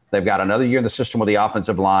older. They've got another year in the system with the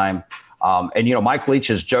offensive line. And Mike Leach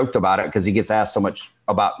has joked about it because he gets asked so much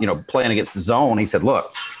about, playing against the zone. He said,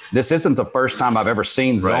 look, this isn't the first time I've ever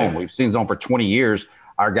seen zone. Right. We've seen zone for 20 years.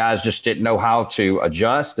 Our guys just didn't know how to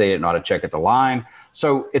adjust. They didn't know how to check at the line.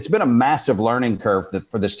 So it's been a massive learning curve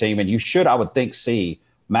for this team. And you should, I would think, see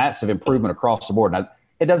massive improvement across the board. Now,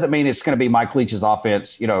 it doesn't mean it's going to be Mike Leach's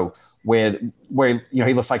offense, where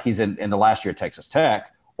he looks like he's in the last year at Texas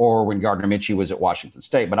Tech or when Gardner Minshew was at Washington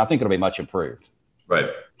State. But I think it'll be much improved. Right.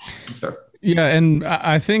 Sure. Yeah, and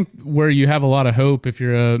I think where you have a lot of hope if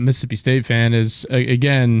you're a Mississippi State fan is,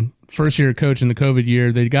 again, first-year coach in the COVID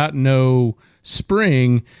year. They got no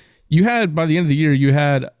spring. You had, by the end of the year, you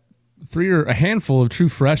had a handful of true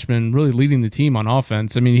freshmen really leading the team on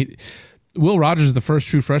offense. I mean, Will Rogers is the first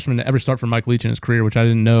true freshman to ever start for Mike Leach in his career, which I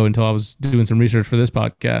didn't know until I was doing some research for this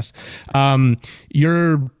podcast.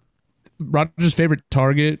 Your Rogers' favorite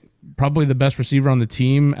target, probably the best receiver on the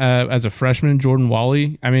team as a freshman, Jordan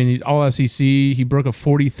Wally. I mean, he's all SEC. He broke a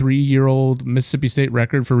 43-year-old Mississippi State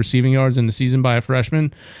record for receiving yards in the season by a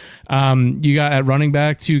freshman. You got at running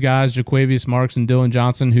back 2 guys, Jaquavius Marks and Dylan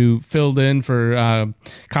Johnson, who filled in for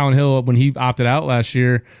Kylan Hill when he opted out last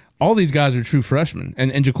year. All these guys are true freshmen.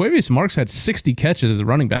 And Jaquavius Marks had 60 catches as a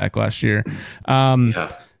running back last year.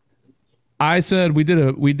 I said we did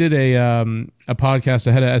a podcast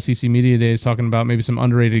ahead of SEC Media Days talking about maybe some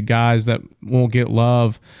underrated guys that won't get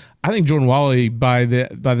love. I think Jordan Wally, by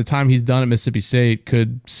the time he's done at Mississippi State,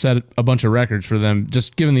 could set a bunch of records for them,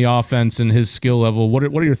 just given the offense and his skill level. What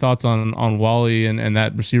are your thoughts on Wally and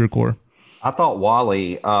that receiver core? I thought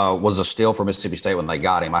Wally was a steal for Mississippi State when they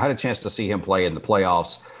got him. I had a chance to see him play in the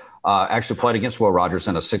playoffs. Actually played against Will Rogers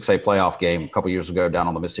in a 6A playoff game a couple years ago down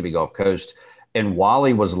on the Mississippi Gulf Coast. And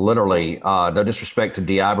Wally was literally, no disrespect to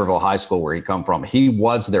D'Iberville High School where he come from, he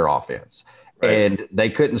was their offense. Right. And they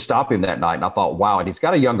couldn't stop him that night. And I thought, wow. And he's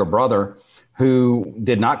got a younger brother who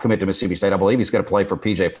did not commit to Mississippi State. I believe he's going to play for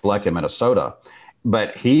PJ Fleck in Minnesota.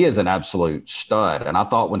 But he is an absolute stud. And I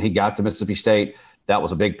thought when he got to Mississippi State, that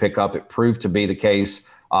was a big pickup. It proved to be the case.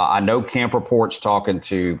 I know camp reports talking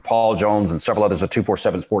to Paul Jones and several others at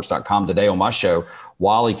 247sports.com today on my show.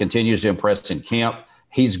 Wally continues to impress in camp.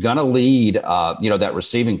 He's going to lead, that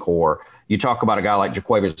receiving core. You talk about a guy like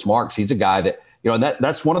Jaquavius Marks. He's a guy that, and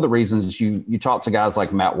that's one of the reasons you talk to guys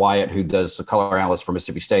like Matt Wyatt, who does the color analyst for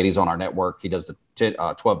Mississippi State. He's on our network. He does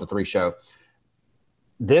the 12 to 3 show.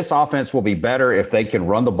 This offense will be better if they can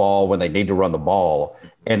run the ball when they need to run the ball.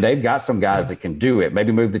 And they've got some guys that can do it.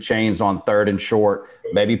 Maybe move the chains on 3rd and short,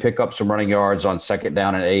 maybe pick up some running yards on 2nd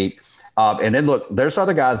down and 8. And then look, there's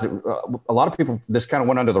other guys that a lot of people, this kind of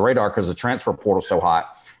went under the radar because the transfer portal's so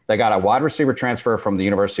hot. They got a wide receiver transfer from the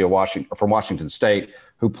University of Washington, from Washington State,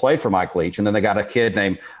 who played for Mike Leach. And then they got a kid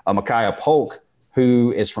named Micaiah Polk,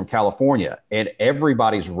 who is from California. And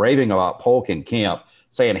everybody's raving about Polk in camp,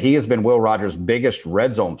 saying he has been Will Rogers' biggest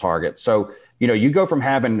red zone target. So, you go from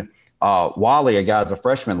having Wally, a guy as a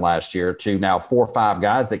freshman last year, to now 4 or 5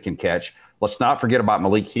 guys that can catch. Let's not forget about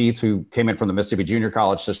Malik Heath, who came in from the Mississippi Junior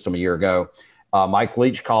College system a year ago. Mike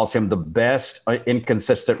Leach calls him the best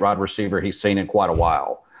inconsistent wide receiver he's seen in quite a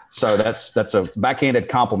while. So that's a backhanded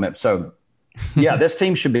compliment. So, yeah, this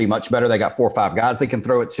team should be much better. They got 4 or 5 guys they can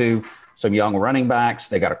throw it to, some young running backs.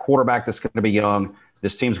 They got a quarterback that's going to be young.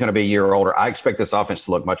 This team's going to be a year older. I expect this offense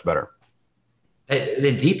to look much better.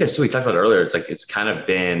 The defense, we talked about earlier, it's kind of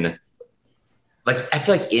been – I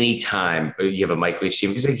feel like any time you have a Mike Leach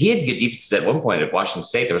team, because he had good defenses at one point at Washington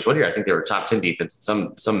State. There was one year I think they were top 10 defense,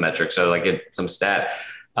 some metrics, so some stat.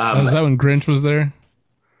 Was that when Grinch was there?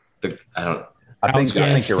 I think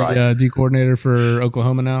you're right. The D coordinator for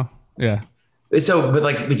Oklahoma now. Yeah. So,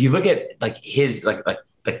 but if you look at his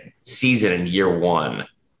season in year one,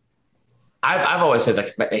 I've always said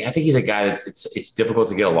I think he's a guy that's it's difficult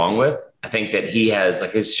to get along with. I think that he has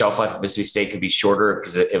his shelf life at Mississippi State could be shorter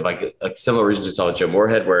because of similar reasons we saw with Joe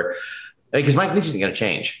Moorhead, where because Mike Leach isn't going to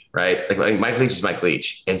change, right? Mike Leach is Mike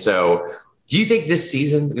Leach, and so do you think this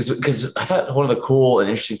season? Because I thought one of the cool and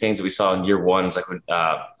interesting things that we saw in year one is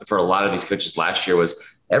for a lot of these coaches last year was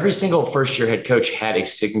every single first year head coach had a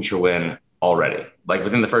signature win already,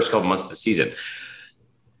 within the first couple months of the season.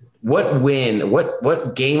 What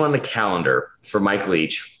game on the calendar for Mike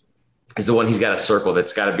Leach is the one he's got to circle?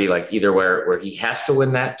 That's got to be either where he has to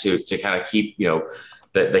win that to kind of keep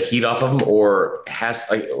the heat off of him, or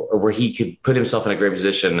or where he could put himself in a great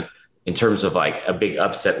position in terms of a big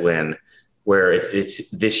upset win, where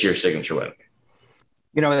it's this year's signature win.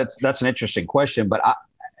 That's an interesting question, but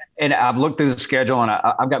I've looked through the schedule, and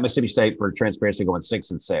I've got Mississippi State, for transparency, going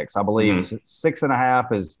 6-6. I believe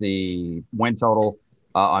 6.5 is the win total.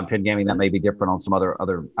 On Penn Gaming, that may be different on some other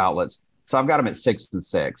outlets. So I've got them at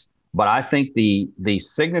 6-6. But I think the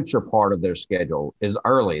signature part of their schedule is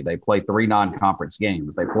early. They play 3 non-conference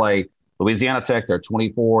games. They play Louisiana Tech. They're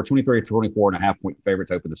 23 or 24.5-point favorite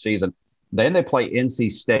to open the season. Then they play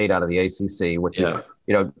NC State out of the ACC, which is,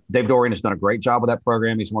 Dave Dorian has done a great job with that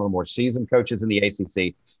program. He's one of the more seasoned coaches in the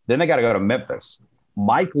ACC. Then they got to go to Memphis.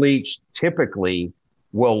 Mike Leach typically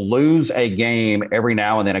will lose a game every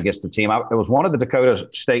now and then against the team. It was one of the Dakota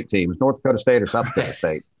State teams, North Dakota State or South Dakota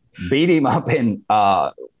State, beat him up in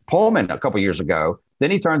Pullman a couple years ago.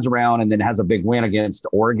 Then he turns around and then has a big win against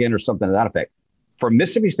Oregon or something to that effect. For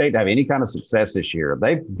Mississippi State to have any kind of success this year,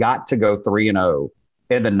 they've got to go 3-0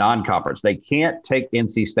 in the non-conference. They can't take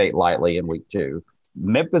NC State lightly in week 2.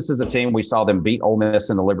 Memphis is a team, we saw them beat Ole Miss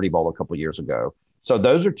in the Liberty Bowl a couple years ago. So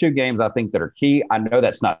those are 2 games I think that are key. I know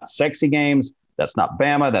that's not sexy games. That's not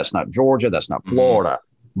Bama. That's not Georgia. That's not Florida.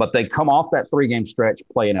 But they come off that 3-game stretch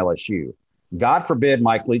playing LSU. God forbid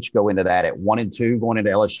Mike Leach go into that at 1-2 going into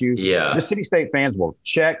LSU. Yeah. Mississippi State fans will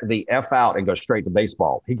check the F out and go straight to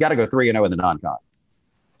baseball. He got to go 3-0 in the non-con.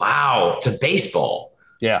 Wow. To baseball.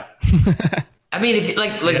 Yeah. I mean,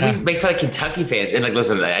 if we make fun of Kentucky fans, and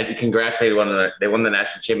listen, congrats, they won the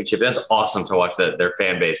national championship. That's awesome to watch their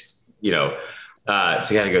fan base, to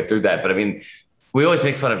kind of go through that. But I mean, we always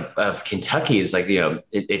make fun of Kentucky is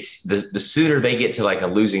it's the sooner they get to a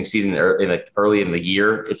losing season early in the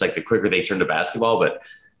year, it's the quicker they turn to basketball. But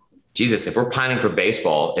Jesus, if we're pining for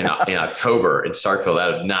baseball in October in Starkville,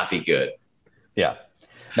 that would not be good. Yeah.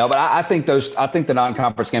 No, but I think the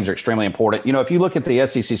non-conference games are extremely important. If you look at the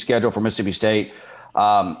SEC schedule for Mississippi State,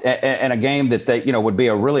 and a game that they, would be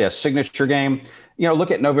a signature game,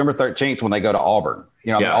 look at November 13th when they go to Auburn.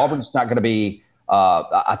 Auburn's not going to be,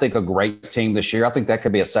 I think, a great team this year. I think that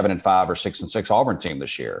could be a 7-5 or 6-6 Auburn team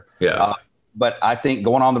this year. Yeah. But I think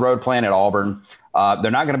going on the road playing at Auburn, they're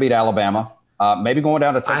not going to beat Alabama. Maybe going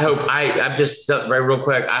down to Texas. I'm just real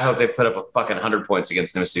quick. I hope they put up a fucking 100 points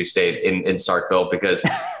against Mississippi State in Starkville because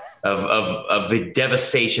of the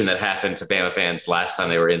devastation that happened to Bama fans last time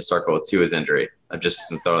they were in Starkville with Tua's injury. I'm just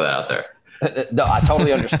going to throw that out there. No, I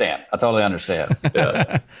totally understand.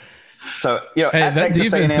 Yeah. So, at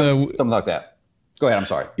Texas A&M, something like that. Go ahead. I'm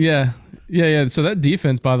sorry. Yeah. So that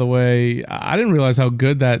defense, by the way, I didn't realize how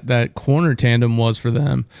good that corner tandem was for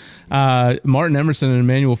them. Martin Emerson and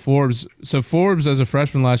Emmanuel Forbes. So Forbes, as a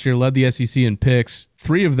freshman last year, led the SEC in picks.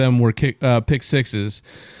 3 of them were pick sixes.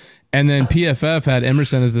 And then PFF had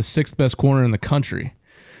Emerson as the 6th best corner in the country.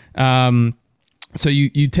 So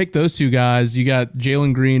you take those two guys. You got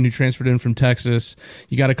Jalen Green, who transferred in from Texas.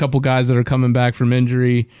 You got a couple guys that are coming back from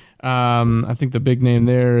injury. I think the big name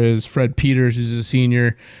there is Fred Peters, who's a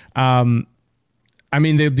senior. I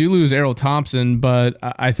mean, they do lose Errol Thompson, but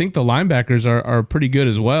I think the linebackers are pretty good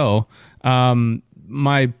as well.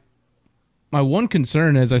 My one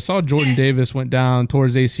concern is I saw Jordan Davis went down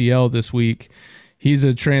towards ACL this week. He's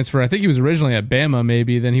a transfer. I think he was originally at Bama,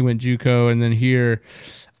 maybe. Then he went JUCO, and then here.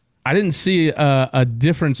 I didn't see a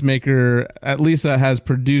difference maker, at least that has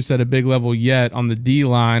produced at a big level yet on the D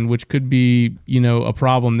line, which could be, a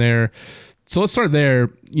problem there. So let's start there,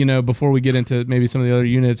 before we get into maybe some of the other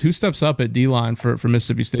units. Who steps up at D line for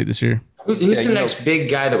Mississippi State this year? Who's the next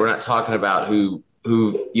big guy that we're not talking about who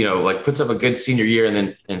puts up a good senior year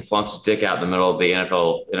and then flaunts his dick out in the middle of the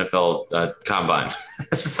NFL combine?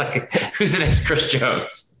 It's just like, who's the next Chris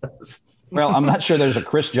Jones? Well, I'm not sure there's a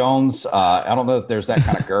Chris Jones. I don't know if there's that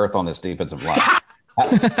kind of girth on this defensive line.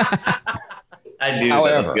 I knew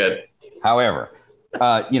that was good. However,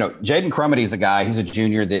 Jaden Crumity is a guy. He's a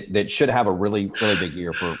junior that should have a really, really big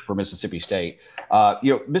year for Mississippi State.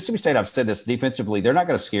 Mississippi State, I've said this, defensively, they're not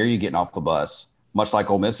going to scare you getting off the bus, much like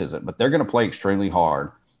Ole Miss isn't, but they're going to play extremely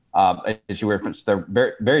hard. As you referenced, they're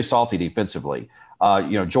very, very salty defensively.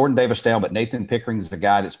 Jordan Davis down, but Nathan Pickering is the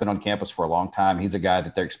guy that's been on campus for a long time. He's a guy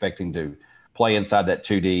that they're expecting to play inside that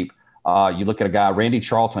two deep. You look at a guy, Randy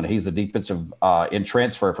Charlton. He's a defensive in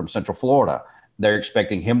transfer from Central Florida. They're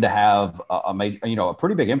expecting him to have a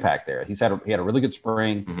pretty big impact there. He had a really good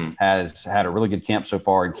spring, has had a really good camp so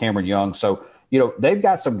far, and Cameron Young. So, they've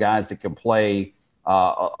got some guys that can play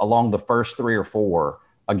along the first 3 or 4.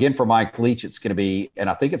 Again, for Mike Leach, it's going to be, and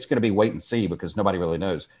I think it's going to be wait and see because nobody really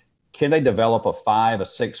knows. Can they develop a 5, a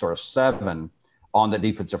 6, or a 7 on the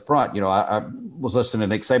defensive front? I was listening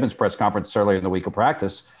to Nick Saban's press conference earlier in the week of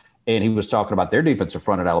practice, and he was talking about their defensive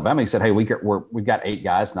front at Alabama. He said, hey, we've got 8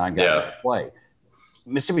 guys, 9 guys that can play.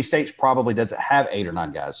 Mississippi State probably doesn't have 8 or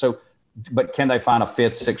 9 guys. So, but can they find a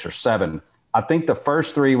 5th, 6th, or 7? I think the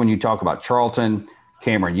first 3, when you talk about Charlton,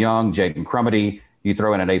 Cameron Young, Jaden Crumity, you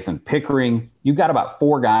throw in a Nathan Pickering, you've got about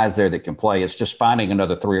 4 guys there that can play. It's just finding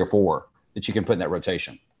another 3 or 4 that you can put in that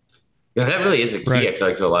rotation. Yeah, that really is the key. Right. I feel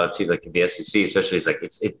like to a lot of teams, like the SEC, especially,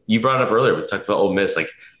 you brought it up earlier. We talked about Ole Miss. Like,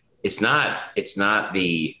 it's not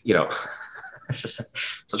the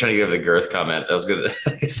still trying to give the girth comment. I was gonna.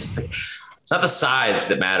 It's not the size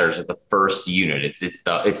that matters at the first unit. It's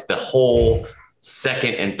the whole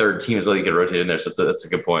second and third team as well. You can rotate in there. So that's a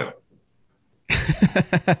good point.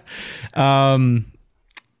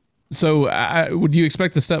 So would you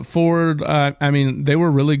expect to step forward? I mean, they were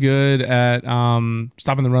really good at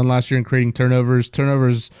stopping the run last year and creating turnovers.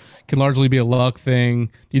 Turnovers can largely be a luck thing.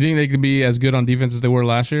 Do you think they could be as good on defense as they were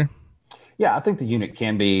last year? Yeah, I think the unit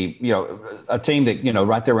can be, a team that,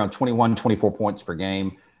 right there around 21, 24 points per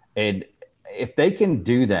game. And if they can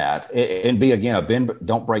do that and be, again, a bend,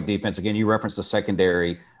 don't break defense, again, you referenced the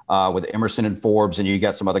secondary with Emerson and Forbes, and you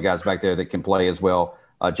got some other guys back there that can play as well.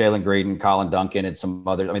 Jalen Green, Colin Duncan, and some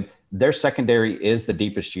others. I mean, their secondary is the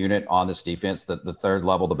deepest unit on this defense. The third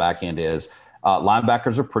level, the back end is.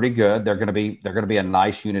 Linebackers are pretty good. They're going to be a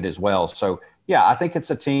nice unit as well. So, yeah, I think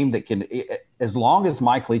it's a team that can, as long as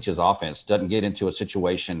Mike Leach's offense doesn't get into a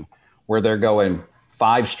situation where they're going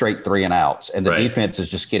 5 straight 3-and-outs and the defense is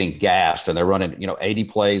just getting gassed and they're running, 80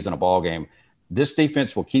 plays in a ball game. This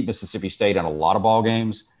defense will keep Mississippi State in a lot of ball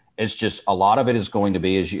games. It's just a lot of it is going to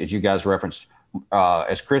be, as you guys referenced,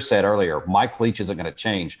 as Chris said earlier, Mike Leach isn't going to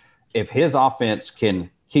change. If his offense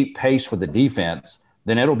can keep pace with the defense,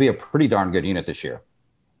 then it'll be a pretty darn good unit this year.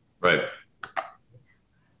 Right.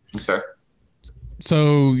 That's fair.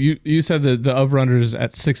 So you said that the over-under is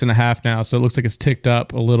at 6.5 now, so it looks like it's ticked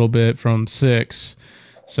up a little bit from 6.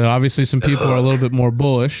 So obviously some people are a little bit more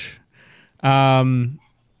bullish. I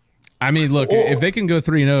mean, look, if they can go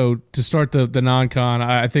 3-0 to start the non-con,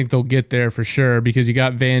 I think they'll get there for sure because you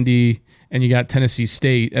got Vandy and you got Tennessee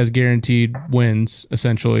State as guaranteed wins,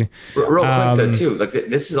 essentially. Real quick, though, too. Like,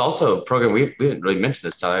 this is also a program we didn't really mention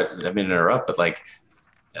this, Tyler. I mean, interrupt, but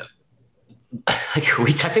I think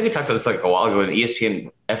we talked about this like a while ago when ESPN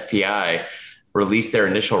FPI released their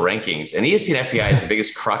initial rankings. And ESPN FPI is the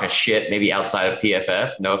biggest crock of shit, maybe outside of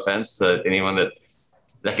PFF. No offense to anyone that,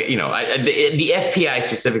 the FPI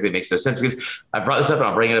specifically makes no sense because I brought this up and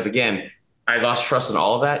I'll bring it up again. I lost trust in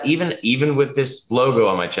all of that. Even with this logo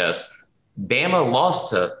on my chest, Bama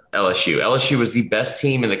lost to LSU. LSU was the best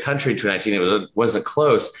team in the country in 2019. It wasn't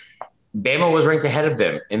close. Bama was ranked ahead of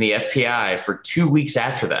them in the FPI for 2 weeks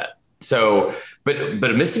after that. So, but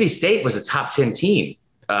Mississippi State was a top 10 team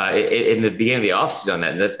in the beginning of the offseason on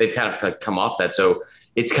that. And they've kind of come off that. So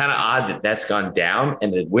it's kind of odd that that's gone down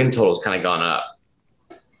and the win total's kind of gone up.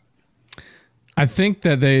 I think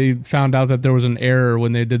that they found out that there was an error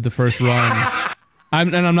when they did the first run. I'm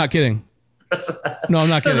not kidding. No, I'm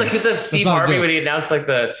not kidding. It's like you said Steve Harvey when he announced like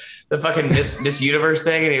the fucking Miss Universe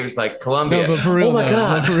thing, and he was like Columbia. No, but for real, oh my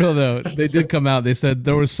God. For real though, they did come out. They said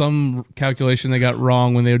there was some calculation they got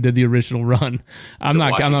wrong when they did the original run. I'm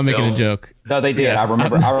not making a joke. No, they did. Yeah.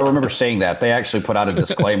 I remember seeing that. They actually put out a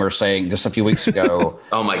disclaimer saying just a few weeks ago.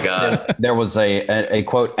 Oh my God. There was a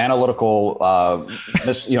quote analytical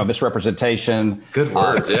misrepresentation. Good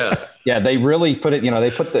words, yeah. Yeah, they really put it.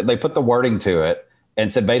 They put the wording to it and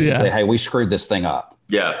said basically, hey, we screwed this thing up.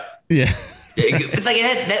 Yeah. Yeah. It's like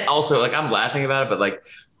that also, like, I'm laughing about it, but like,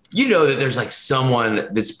 that there's like someone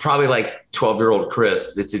that's probably like 12-year-old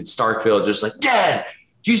Chris that's in Starkville, just like, Dad,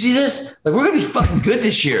 do you see this? Like, we're gonna be fucking good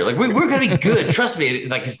this year. Like, we're gonna be good. Trust me. And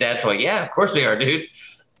like his dad's like, yeah, of course we are, dude.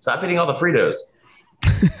 Stop eating all the Fritos.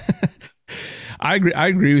 I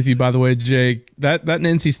agree with you, by the way, Jake. That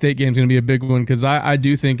NC State game is going to be a big one because I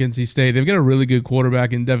do think NC State, they've got a really good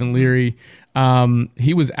quarterback in Devin Leary.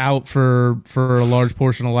 He was out for a large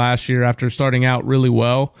portion of last year after starting out really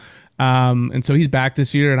well. And so he's back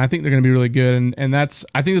this year, and I think they're going to be really good. And I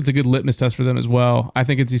think that's a good litmus test for them as well. I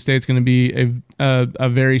think NC State's going to be a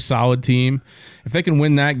very solid team. If they can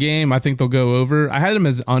win that game, I think they'll go over. I had them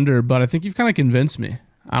as under, but I think you've kind of convinced me.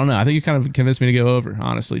 I don't know. I think you kind of convinced me to go over,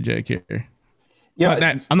 honestly, Jake, here.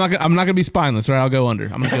 Yeah, I'm not gonna be spineless, right? I'll go under.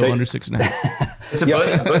 I'm gonna go under 6.5. So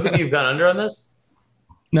both of you have gone under on this?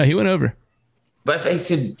 No, he went over. But I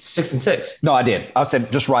said 6 and 6. No, I did. I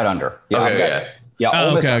said just right under. Yeah,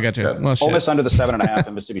 okay, I got you. Well, Ole Miss under the 7.5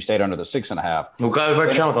 and Mississippi State under the 6.5. Well, glad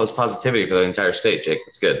we're trying with all this positivity for the entire state, Jake.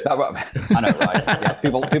 That's good. I know, right? Yeah,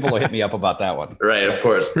 people will hit me up about that one. Right, of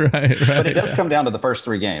course. Right. But it does come down to the first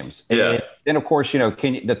 3 games. Yeah. And of course,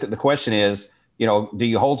 the question is, do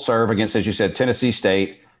you hold serve against, as you said, Tennessee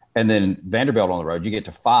State and then Vanderbilt on the road? You get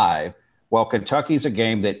to 5. Well, Kentucky's a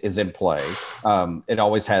game that is in play. It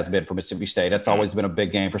always has been for Mississippi State. That's always been a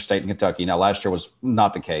big game for State and Kentucky. Now, last year was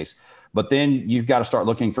not the case. But then you've got to start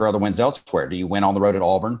looking for other wins elsewhere. Do you win on the road at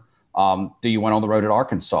Auburn? Do you win on the road at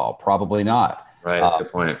Arkansas? Probably not. Right, that's a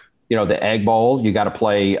good point. The Egg Bowl, you got to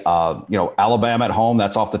play, Alabama at home.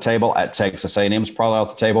 That's off the table. At Texas A&M is probably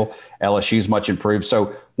off the table. LSU's much improved.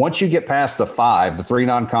 So once you get past the 5, the 3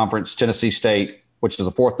 non-conference, Tennessee State, which is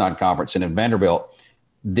the 4th non-conference, and then Vanderbilt,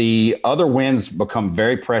 the other wins become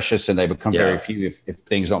very precious and they become very few if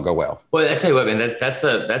things don't go well. Well, I tell you what, man, that's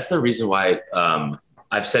the reason why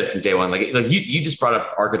I've said from day one, like you just brought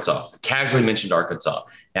up Arkansas, casually mentioned Arkansas.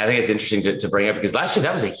 And I think it's interesting to bring up because last year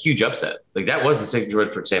that was a huge upset. Like that was the signature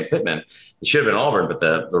win for Sam Pittman. It should have been Auburn, but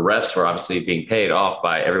the refs were obviously being paid off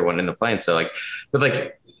by everyone in the plane. So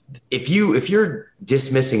if you're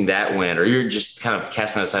dismissing that win or you're just kind of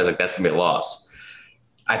casting it aside like that's gonna be a loss,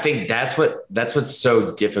 I think that's what's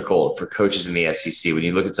so difficult for coaches in the SEC when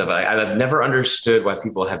you look at stuff. I've never understood why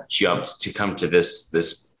people have jumped to come to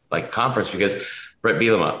this like conference because Brett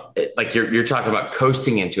Bielema, like you're talking about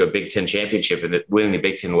coasting into a Big Ten championship and winning the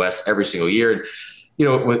Big Ten West every single year. And,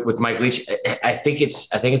 with Mike Leach, I think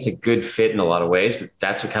it's a good fit in a lot of ways, but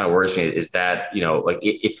that's what kind of worries me is that, like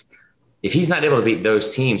if he's not able to beat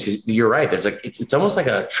those teams, because you're right, there's like, it's almost like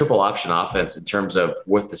a triple option offense in terms of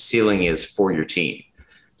what the ceiling is for your team.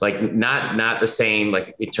 Like not the same,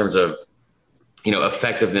 like in terms of,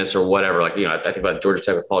 effectiveness or whatever. Like, I think about Georgia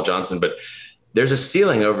Tech with Paul Johnson, but there's a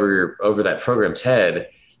ceiling over that program's head.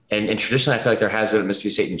 And traditionally, I feel like there has been at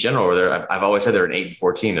Mississippi State in general, where I've always said they're an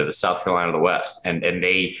 8-14 of the South Carolina of the West. And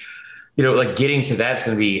they, like getting to that's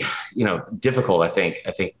going to be, difficult. I think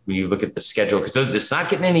when you look at the schedule, because it's not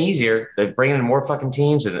getting any easier. They're bringing in more fucking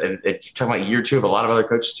teams and you're talking about year 2 of a lot of other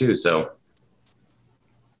coaches too. So.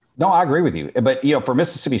 No, I agree with you. But, for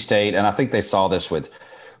Mississippi State, and I think they saw this with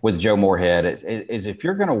Joe Moorhead, is if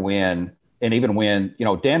you're going to win and even win,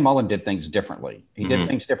 Dan Mullen did things differently. He did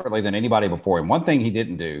things differently than anybody before him. One thing he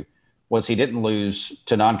didn't do was he didn't lose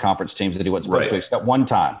to non-conference teams that he wasn't supposed to, except one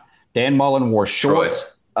time. Dan Mullen wore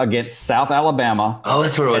shorts against South Alabama. Oh,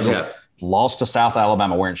 that's what it was. Yeah. Lost to South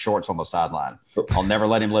Alabama wearing shorts on the sideline. I'll never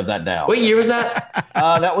let him live that down. What year was that?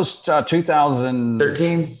 That was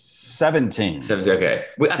 2013. 17. Okay.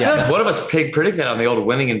 I feel like one of us predicted on the old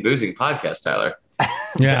Winning and Boozing podcast, Tyler.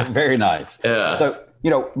 Yeah. Very nice. Yeah. So,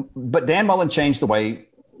 but Dan Mullen changed the way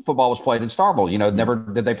football was played in Starkville. Never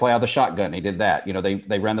did they play out of the shotgun. He did that.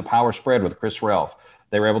 They ran the power spread with Chris Relf.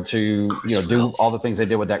 They were able to, do all the things they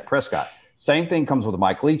did with Dak Prescott. Same thing comes with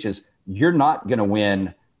Mike Leach is you're not going to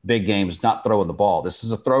win big games not throwing the ball. This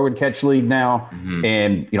is a throw and catch league now.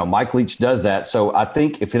 And, Mike Leach does that. So I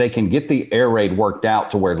think if they can get the air raid worked out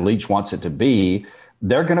to where Leach wants it to be,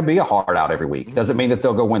 they're going to be a hard out every week. Doesn't mean that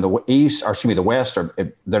they'll go win the West, or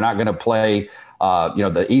they're not going to play,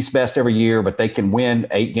 the East best every year, but they can win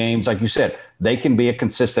 8 games. Like you said, they can be a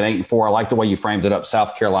consistent 8-4. I like the way you framed it up,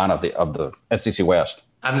 South Carolina of the SEC West.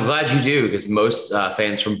 I'm glad you do, because most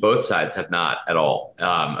fans from both sides have not at all.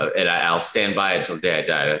 And I'll stand by it until the day I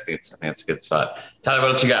die. I think it's a good spot. Tyler,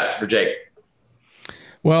 what else you got for Jake?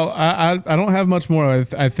 Well, I don't have much more.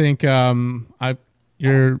 I think I'm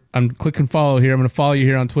clicking follow here. I'm going to follow you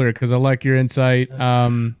here on Twitter because I like your insight.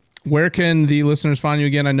 Where can the listeners find you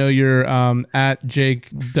again? I know you're at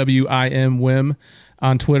Jake Wim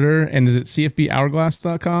on Twitter, and is it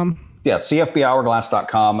cfbhourglass.com? Yeah,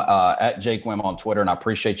 cfbhourglass.com, at Jake Wim on Twitter, and I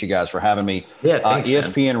appreciate you guys for having me. Yeah, thanks,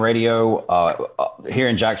 ESPN Radio here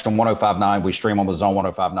in Jackson, 105.9. We stream on the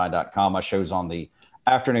zone105.9.com. My show's on the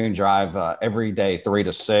afternoon drive every day, 3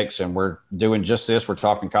 to 6, and we're doing just this. We're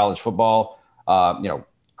talking college football.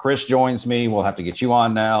 Chris joins me. We'll have to get you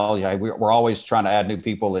on now. Yeah, we're always trying to add new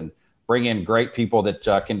people and bring in great people that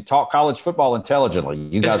can talk college football intelligently.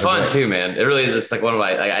 You guys are fun too, man. It really is. It's like one of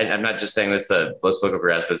my, I'm not just saying this to blow smoke up your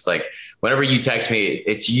ass, but it's like whenever you text me,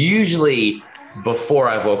 it's usually before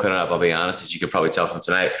I've woken up, I'll be honest, as you could probably tell from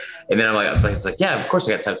tonight. And then I'm like, it's like, yeah, of course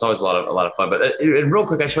I got time. It's always a lot of fun. But real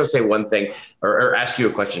quick, I just want to say one thing or ask you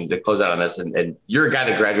a question to close out on this. And you're a guy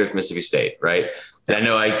that graduated from Mississippi State, right? And I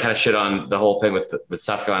know I kind of shit on the whole thing with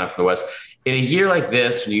South Carolina from the West. In a year like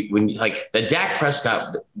this, when you like the Dak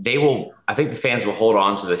Prescott, I think the fans will hold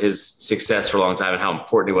on to his success for a long time and how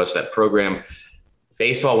important he was for that program.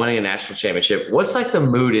 Baseball winning a national championship. What's like the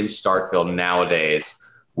mood in Starkville nowadays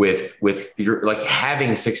with your like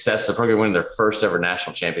having success, the program winning their first ever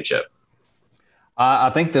national championship? I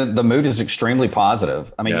think the mood is extremely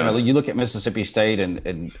positive. I mean, you look at Mississippi State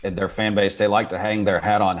and their fan base, they like to hang their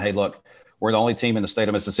hat on, hey, look, we're the only team in the state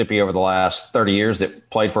of Mississippi over the last 30 years that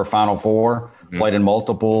played for a Final Four, played in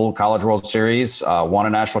multiple College World Series, won a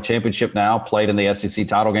national championship now, played in the SEC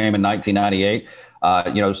title game in 1998.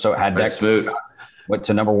 So had Dak went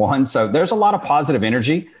to number 1. So there's a lot of positive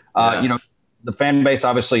energy. The fan base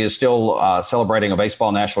obviously is still celebrating a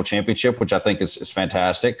baseball national championship, which I think is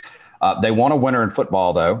fantastic. They want a winner in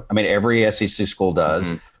football, though. I mean, every SEC school does.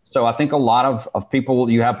 Mm-hmm. So I think a lot of people,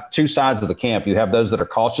 you have two sides of the camp. You have those that are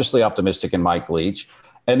cautiously optimistic in Mike Leach,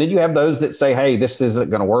 and then you have those that say, hey, this isn't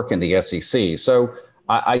going to work in the SEC. So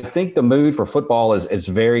I think the mood for football is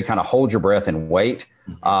very kind of hold your breath and wait,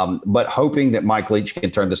 but hoping that Mike Leach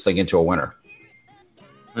can turn this thing into a winner.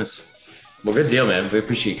 Nice. Well, good deal, man. We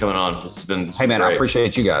appreciate you coming on. This has been great. I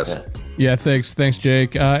appreciate you guys. Yeah, thanks,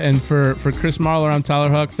 Jake. And for Chris Marler, I'm Tyler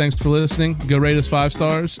Huck. Thanks for listening. Go rate us 5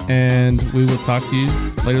 stars, and we will talk to you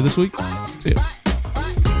later this week. See ya.